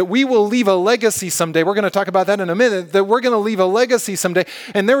 that we will leave a legacy someday. We're going to talk about that in a minute, that we're going to leave a legacy someday,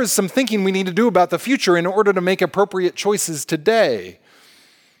 and there is some thinking we need to do about the future in order to make appropriate choices today.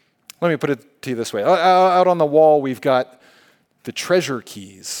 Let me put it to you this way. Out on the wall, we've got the treasure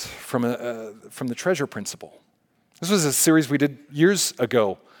keys from the treasure principle. This was a series we did years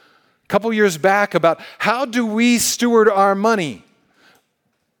ago. Couple years back about how do we steward our money?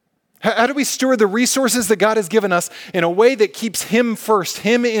 How do we steward the resources that God has given us in a way that keeps Him first,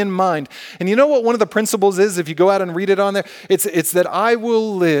 Him in mind? And you know what one of the principles is, if you go out and read it on there? It's that I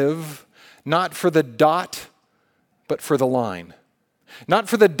will live not for the dot, but for the line. Not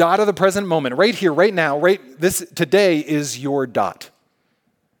for the dot of the present moment. Right here, right now, this today is your dot.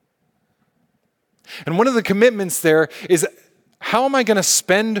 And one of the commitments there is, how am I going to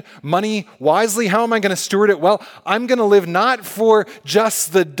spend money wisely? How am I going to steward it well? I'm going to live not for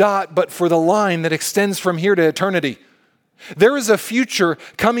just the dot, but for the line that extends from here to eternity. There is a future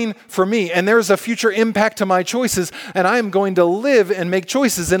coming for me, and there is a future impact to my choices, and I am going to live and make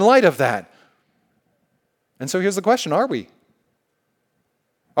choices in light of that. And so here's the question, are we?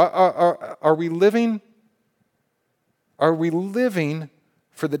 Are we living? Are we living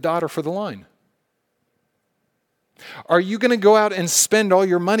for the dot or for the line? Are you going to go out and spend all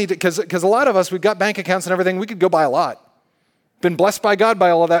your money? Because a lot of us, we've got bank accounts and everything. We could go buy a lot. Been blessed by God by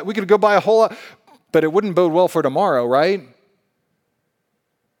all of that. We could go buy a whole lot, but it wouldn't bode well for tomorrow, right?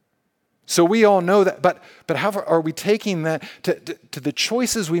 So we all know that. But how are we taking that to the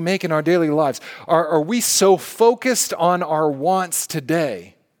choices we make in our daily lives? Are we so focused on our wants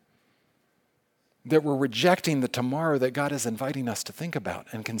today that we're rejecting the tomorrow that God is inviting us to think about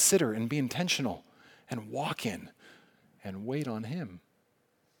and consider and be intentional and walk in and wait on Him?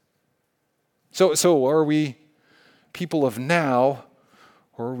 So are we people of now,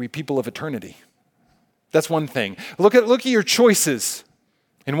 or are we people of eternity? That's one thing. Look at your choices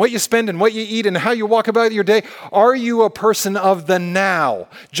and what you spend and what you eat and how you walk about your day. Are you a person of the now,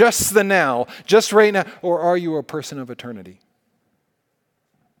 just right now, or are you a person of eternity?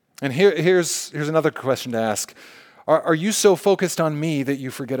 And here's another question to ask. Are you so focused on me that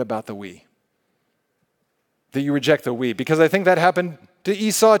you forget about the we? That you reject the we? Because I think that happened to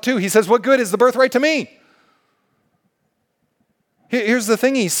Esau too. He says, what good is the birthright to me? Here's the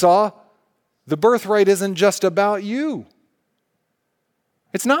thing, Esau. The birthright isn't just about you.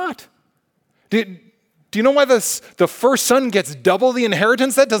 It's not. Do you know why the first son gets double the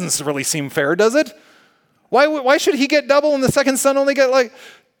inheritance? That doesn't really seem fair, does it? Why should he get double and the second son only get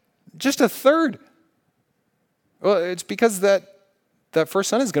just a third? Well, it's because that first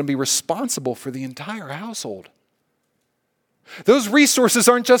son is going to be responsible for the entire household. Those resources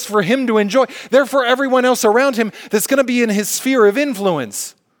aren't just for him to enjoy. They're for everyone else around him that's going to be in his sphere of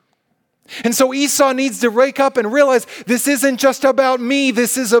influence. And so Esau needs to wake up and realize this isn't just about me,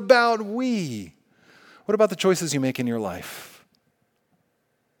 this is about we. What about the choices you make in your life?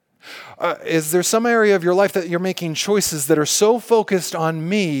 Is there some area of your life that you're making choices that are so focused on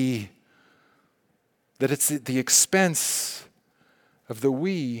me that it's at the expense of the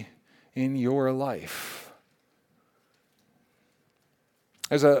we in your life?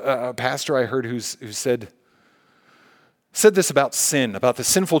 There's a pastor I heard who said this about sin, about the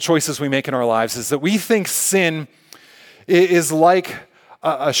sinful choices we make in our lives, is that we think sin is like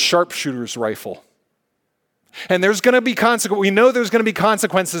a sharpshooter's rifle. And there's going to be we know there's going to be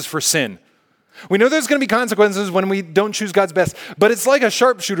consequences for sin. We know there's going to be consequences when we don't choose God's best, but it's like a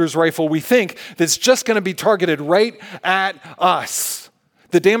sharpshooter's rifle, we think, that's just going to be targeted right at us.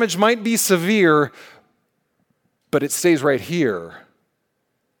 The damage might be severe, but it stays right here.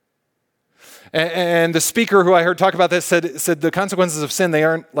 And the speaker who I heard talk about this said the consequences of sin, they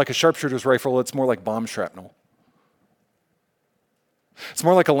aren't like a sharpshooter's rifle, it's more like bomb shrapnel. It's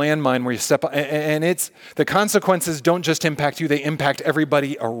more like a landmine where you step on, and the consequences don't just impact you, they impact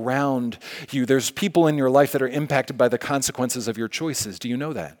everybody around you. There's people in your life that are impacted by the consequences of your choices. Do you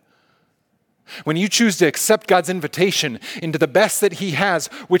know that? When you choose to accept God's invitation into the best that He has,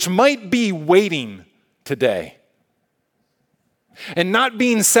 which might be waiting today, and not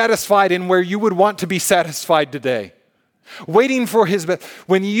being satisfied in where you would want to be satisfied today, waiting for His best.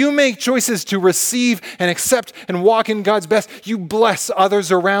 When you make choices to receive and accept and walk in God's best, you bless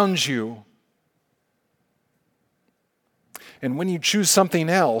others around you. And when you choose something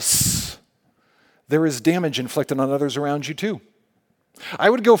else, there is damage inflicted on others around you too. I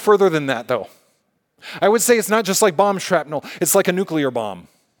would go further than that, though. I would say it's not just like bomb shrapnel, it's like a nuclear bomb.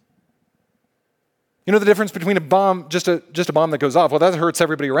 You know the difference between a bomb, just a bomb that goes off? Well, that hurts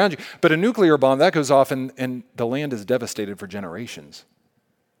everybody around you. But a nuclear bomb, that goes off and the land is devastated for generations.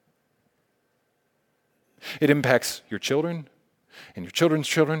 It impacts your children and your children's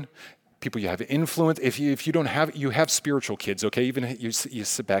children, people you have influence. If you don't have, you have spiritual kids, okay? Even you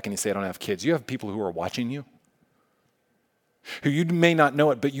sit back and you say, I don't have kids. You have people who are watching you, who you may not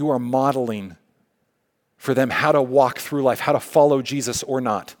know it, but you are modeling for them how to walk through life, how to follow Jesus or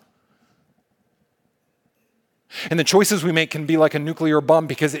not. And the choices we make can be like a nuclear bomb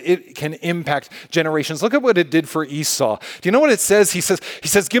because it can impact generations. Look at what it did for Esau. Do you know what it says? He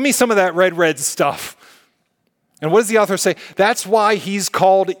says, give me some of that red stuff. And what does the author say? That's why he's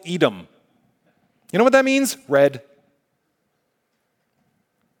called Edom. You know what that means? Red.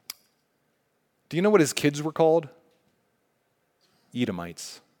 Do you know what his kids were called?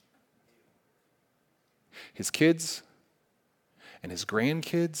 Edomites. His kids and his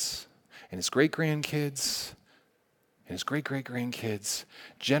grandkids and his great-grandkids and his great-great-grandkids,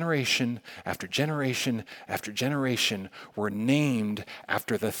 generation after generation after generation, were named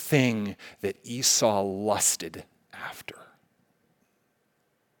after the thing that Esau lusted after.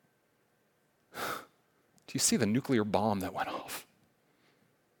 Do you see the nuclear bomb that went off?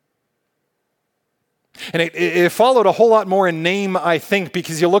 And it followed a whole lot more in name, I think,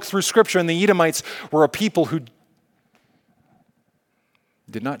 because you look through Scripture and the Edomites were a people who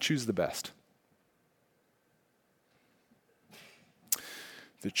did not choose the best.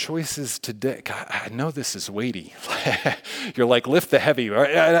 The choices today, God, I know this is weighty. You're like, lift the heavy.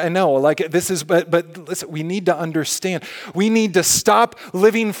 I know, like this is, but listen, we need to understand. We need to stop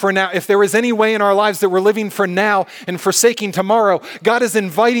living for now. If there is any way in our lives that we're living for now and forsaking tomorrow, God is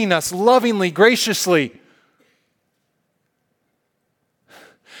inviting us lovingly, graciously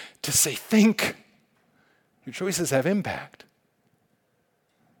to say, think. Your choices have impact.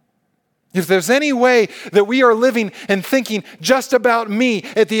 If there's any way that we are living and thinking just about me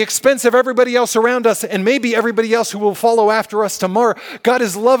at the expense of everybody else around us and maybe everybody else who will follow after us tomorrow, God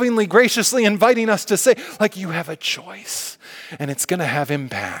is lovingly, graciously inviting us to say, like, you have a choice and it's going to have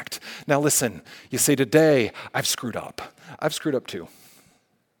impact. Now listen, you say today, I've screwed up. I've screwed up too.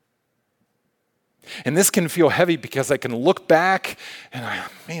 And this can feel heavy because I can look back and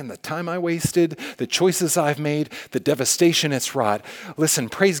man, the time I wasted, the choices I've made, the devastation it's wrought. Listen,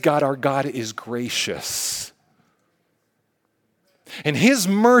 praise God, our God is gracious. And his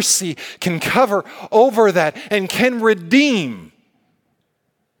mercy can cover over that and can redeem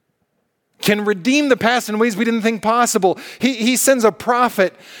the past in ways we didn't think possible. He sends a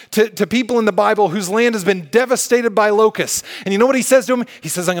prophet to people in the Bible whose land has been devastated by locusts. And you know what he says to them? He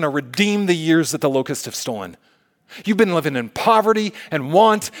says, I'm going to redeem the years that the locusts have stolen. You've been living in poverty and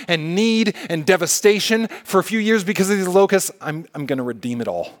want and need and devastation for a few years because of these locusts. I'm going to redeem it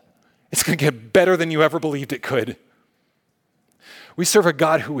all. It's going to get better than you ever believed it could. We serve a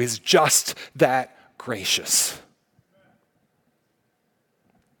God who is just that gracious.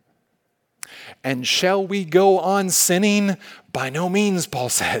 And shall we go on sinning? By no means, Paul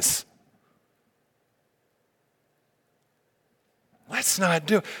says. Let's not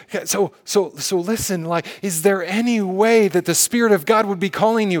do it. So listen, is there any way that the Spirit of God would be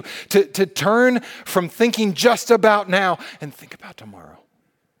calling you to turn from thinking just about now and think about tomorrow?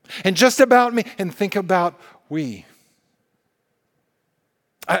 And just about me and think about we.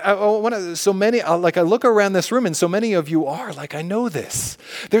 I look around this room and so many of you are, I know this.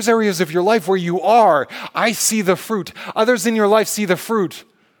 There's areas of your life where you are. I see the fruit. Others in your life see the fruit.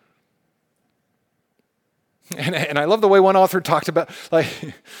 And I love the way one author talked about,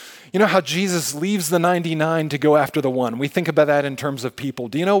 you know how Jesus leaves the 99 to go after the one. We think about that in terms of people.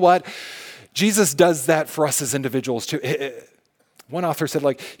 Do you know what? Jesus does that for us as individuals too. One author said,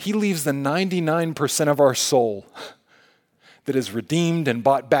 he leaves the 99% of our soul that is redeemed and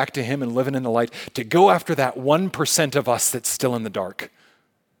bought back to him and living in the light to go after that 1% of us that's still in the dark.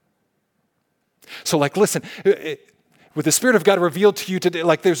 So listen, with the Spirit of God revealed to you today,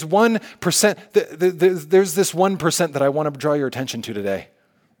 there's 1%, there's this 1% that I want to draw your attention to today.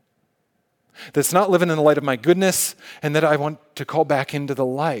 That's not living in the light of my goodness and that I want to call back into the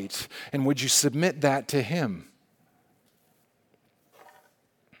light. And would you submit that to him?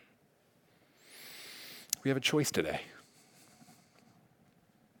 We have a choice today.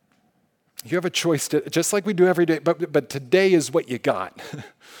 You have a choice, just like we do every day, but today is what you got.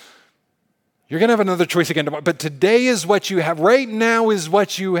 You're going to have another choice again tomorrow, but today is what you have. Right now is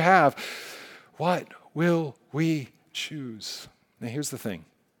what you have. What will we choose? Now here's the thing.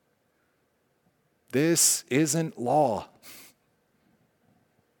 This isn't law.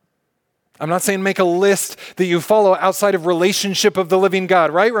 I'm not saying make a list that you follow outside of relationship of the living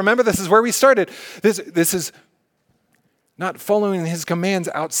God, right? Remember, this is where we started. This is not following his commands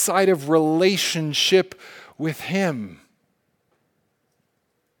outside of relationship with him.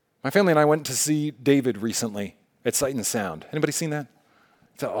 My family and I went to see David recently at Sight and Sound. Anybody seen that?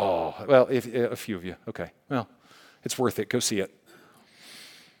 A few of you. Okay. Well, it's worth it. Go see it.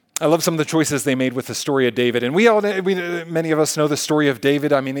 I love some of the choices they made with the story of David. And many of us know the story of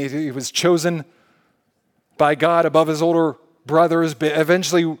David. I mean, he was chosen by God above his older brothers, but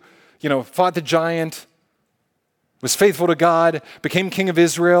eventually, fought the giant, was faithful to God, became king of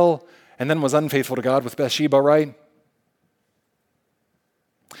Israel, and then was unfaithful to God with Bathsheba, right?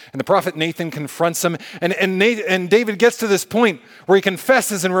 And the prophet Nathan confronts him, and David gets to this point where he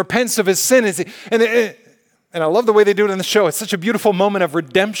confesses and repents of his sin. And I love the way they do it in the show. It's such a beautiful moment of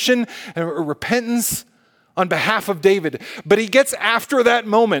redemption and repentance on behalf of David. But he gets after that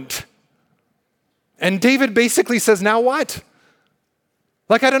moment, and David basically says, now what?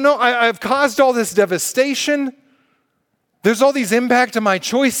 I don't know, I've caused all this devastation. There's all these impact to my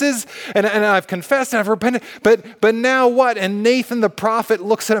choices, and I've confessed and I've repented, but now what? And Nathan the prophet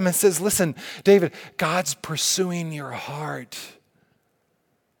looks at him and says, listen, David, God's pursuing your heart.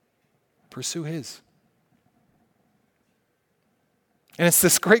 Pursue his. And it's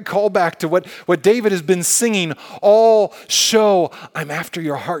this great callback to what David has been singing all show. I'm after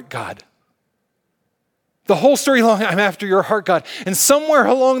your heart, God. The whole story long, I'm after your heart, God. And somewhere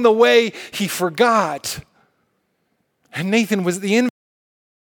along the way, he forgot. And Nathan was the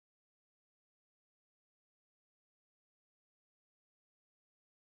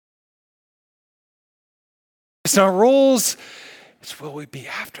It's not rules. It's will we be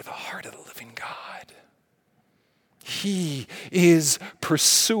after the heart of the living God. He is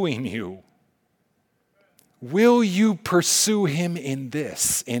pursuing you. Will you pursue him in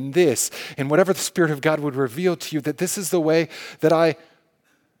this, and whatever the Spirit of God would reveal to you, that this is the way that I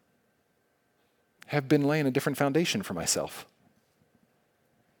have been laying a different foundation for myself.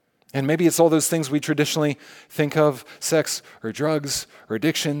 And maybe it's all those things we traditionally think of, sex or drugs or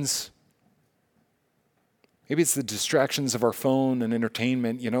addictions. Maybe it's the distractions of our phone and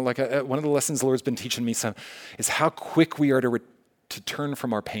entertainment. One of the lessons the Lord's been teaching me is how quick we are to turn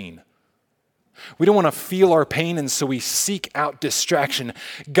from our pain. We don't want to feel our pain, and so we seek out distraction.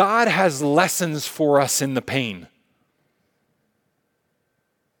 God has lessons for us in the pain.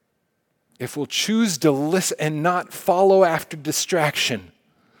 If we'll choose to listen and not follow after distraction.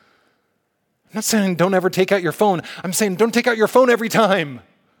 I'm not saying don't ever take out your phone. I'm saying don't take out your phone every time.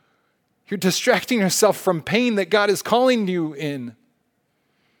 You're distracting yourself from pain that God is calling you in.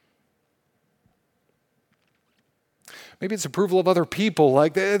 Maybe it's approval of other people.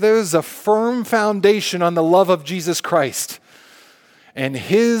 Like there's a firm foundation on the love of Jesus Christ and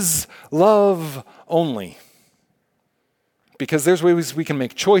His love only. Because there's ways we can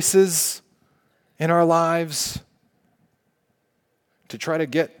make choices in our lives to try to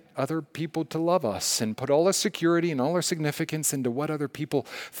get other people to love us and put all our security and all our significance into what other people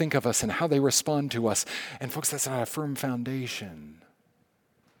think of us and how they respond to us. And folks, that's not a firm foundation.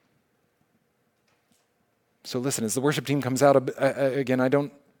 So listen, as the worship team comes out again, I'm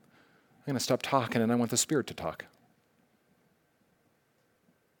going to stop talking and I want the Spirit to talk.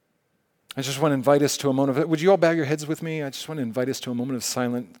 I just want to invite us to a moment of, would you all bow your heads with me? I just want to invite us to a moment of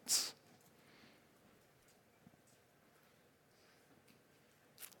silence.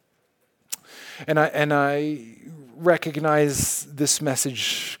 And I recognize this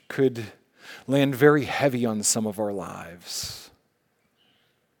message could land very heavy on some of our lives.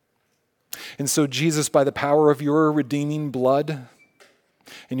 And so Jesus, by the power of your redeeming blood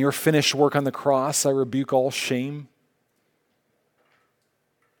and your finished work on the cross, I rebuke all shame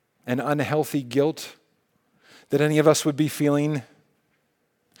and unhealthy guilt that any of us would be feeling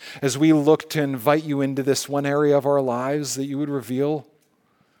as we look to invite you into this one area of our lives, that you would reveal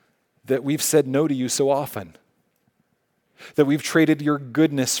that we've said no to you so often, that we've traded your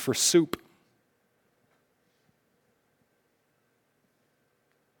goodness for soup.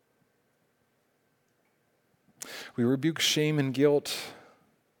 We rebuke shame and guilt,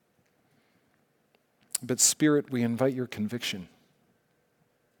 but Spirit, we invite your conviction.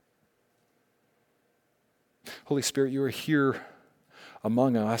 Holy Spirit, you are here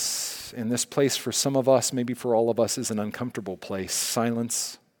among us, and this place for some of us, maybe for all of us, is an uncomfortable place.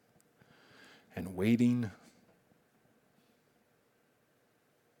 Silence and waiting.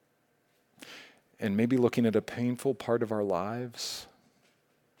 And maybe looking at a painful part of our lives.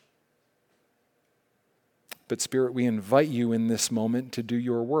 But Spirit, we invite you in this moment to do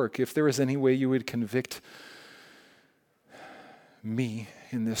your work. If there is any way you would convict me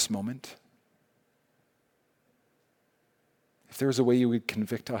in this moment, if there is a way you would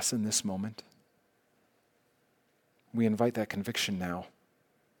convict us in this moment, we invite that conviction now.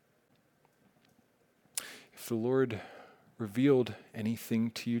 If the Lord revealed anything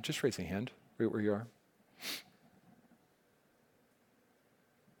to you, just raise a hand right where you are.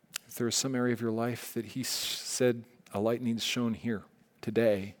 If there is some area of your life that He said a light needs shown here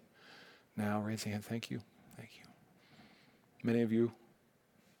today, now raise a hand. Thank you. Thank you. Many of you,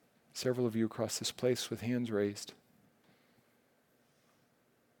 several of you across this place with hands raised.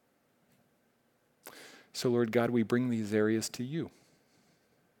 So Lord God, we bring these areas to you.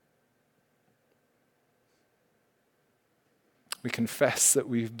 We confess that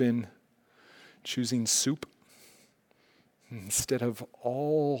we've been choosing soup instead of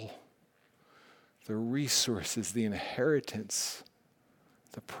all the resources, the inheritance,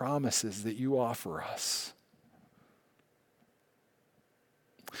 the promises that you offer us.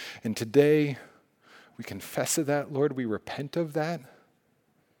 And today, we confess of that, Lord. We repent of that.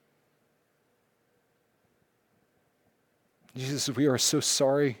 Jesus, we are so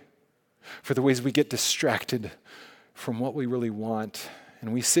sorry for the ways we get distracted from what we really want.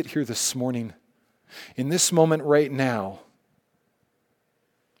 And we sit here this morning, in this moment right now,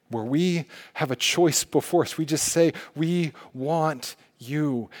 where we have a choice before us. We just say, we want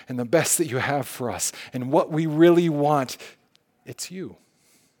you and the best that you have for us. And what we really want, it's you.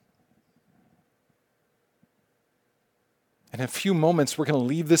 In a few moments, we're going to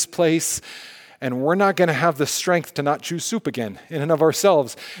leave this place, and we're not going to have the strength to not choose soup again in and of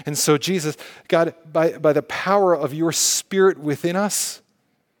ourselves. And so Jesus, God, by the power of your Spirit within us,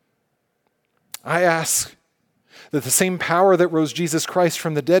 I ask that the same power that rose Jesus Christ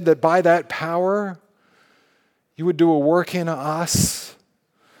from the dead, that by that power, you would do a work in us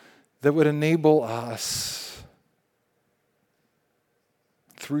that would enable us,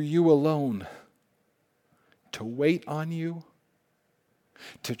 through you alone, to wait on you,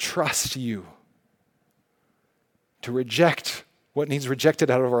 to trust you, to reject what needs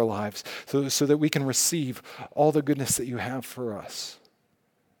rejected out of our lives, so that we can receive all the goodness that you have for us.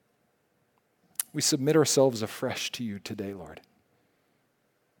 We submit ourselves afresh to you today, Lord.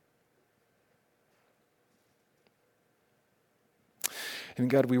 And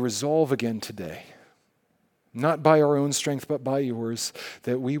God, we resolve again today, not by our own strength, but by yours,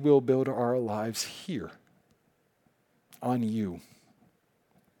 that we will build our lives here on you.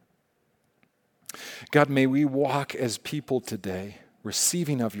 God, may we walk as people today,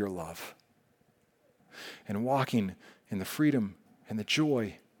 receiving of your love and walking in the freedom and the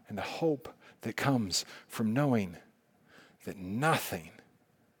joy and the hope that comes from knowing that nothing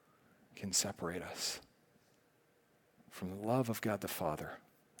can separate us from the love of God the Father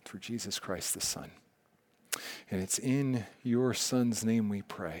through Jesus Christ the Son. And it's in your Son's name we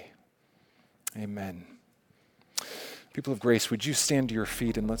pray. Amen. People of grace, would you stand to your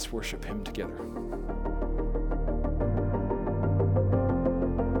feet and let's worship him together?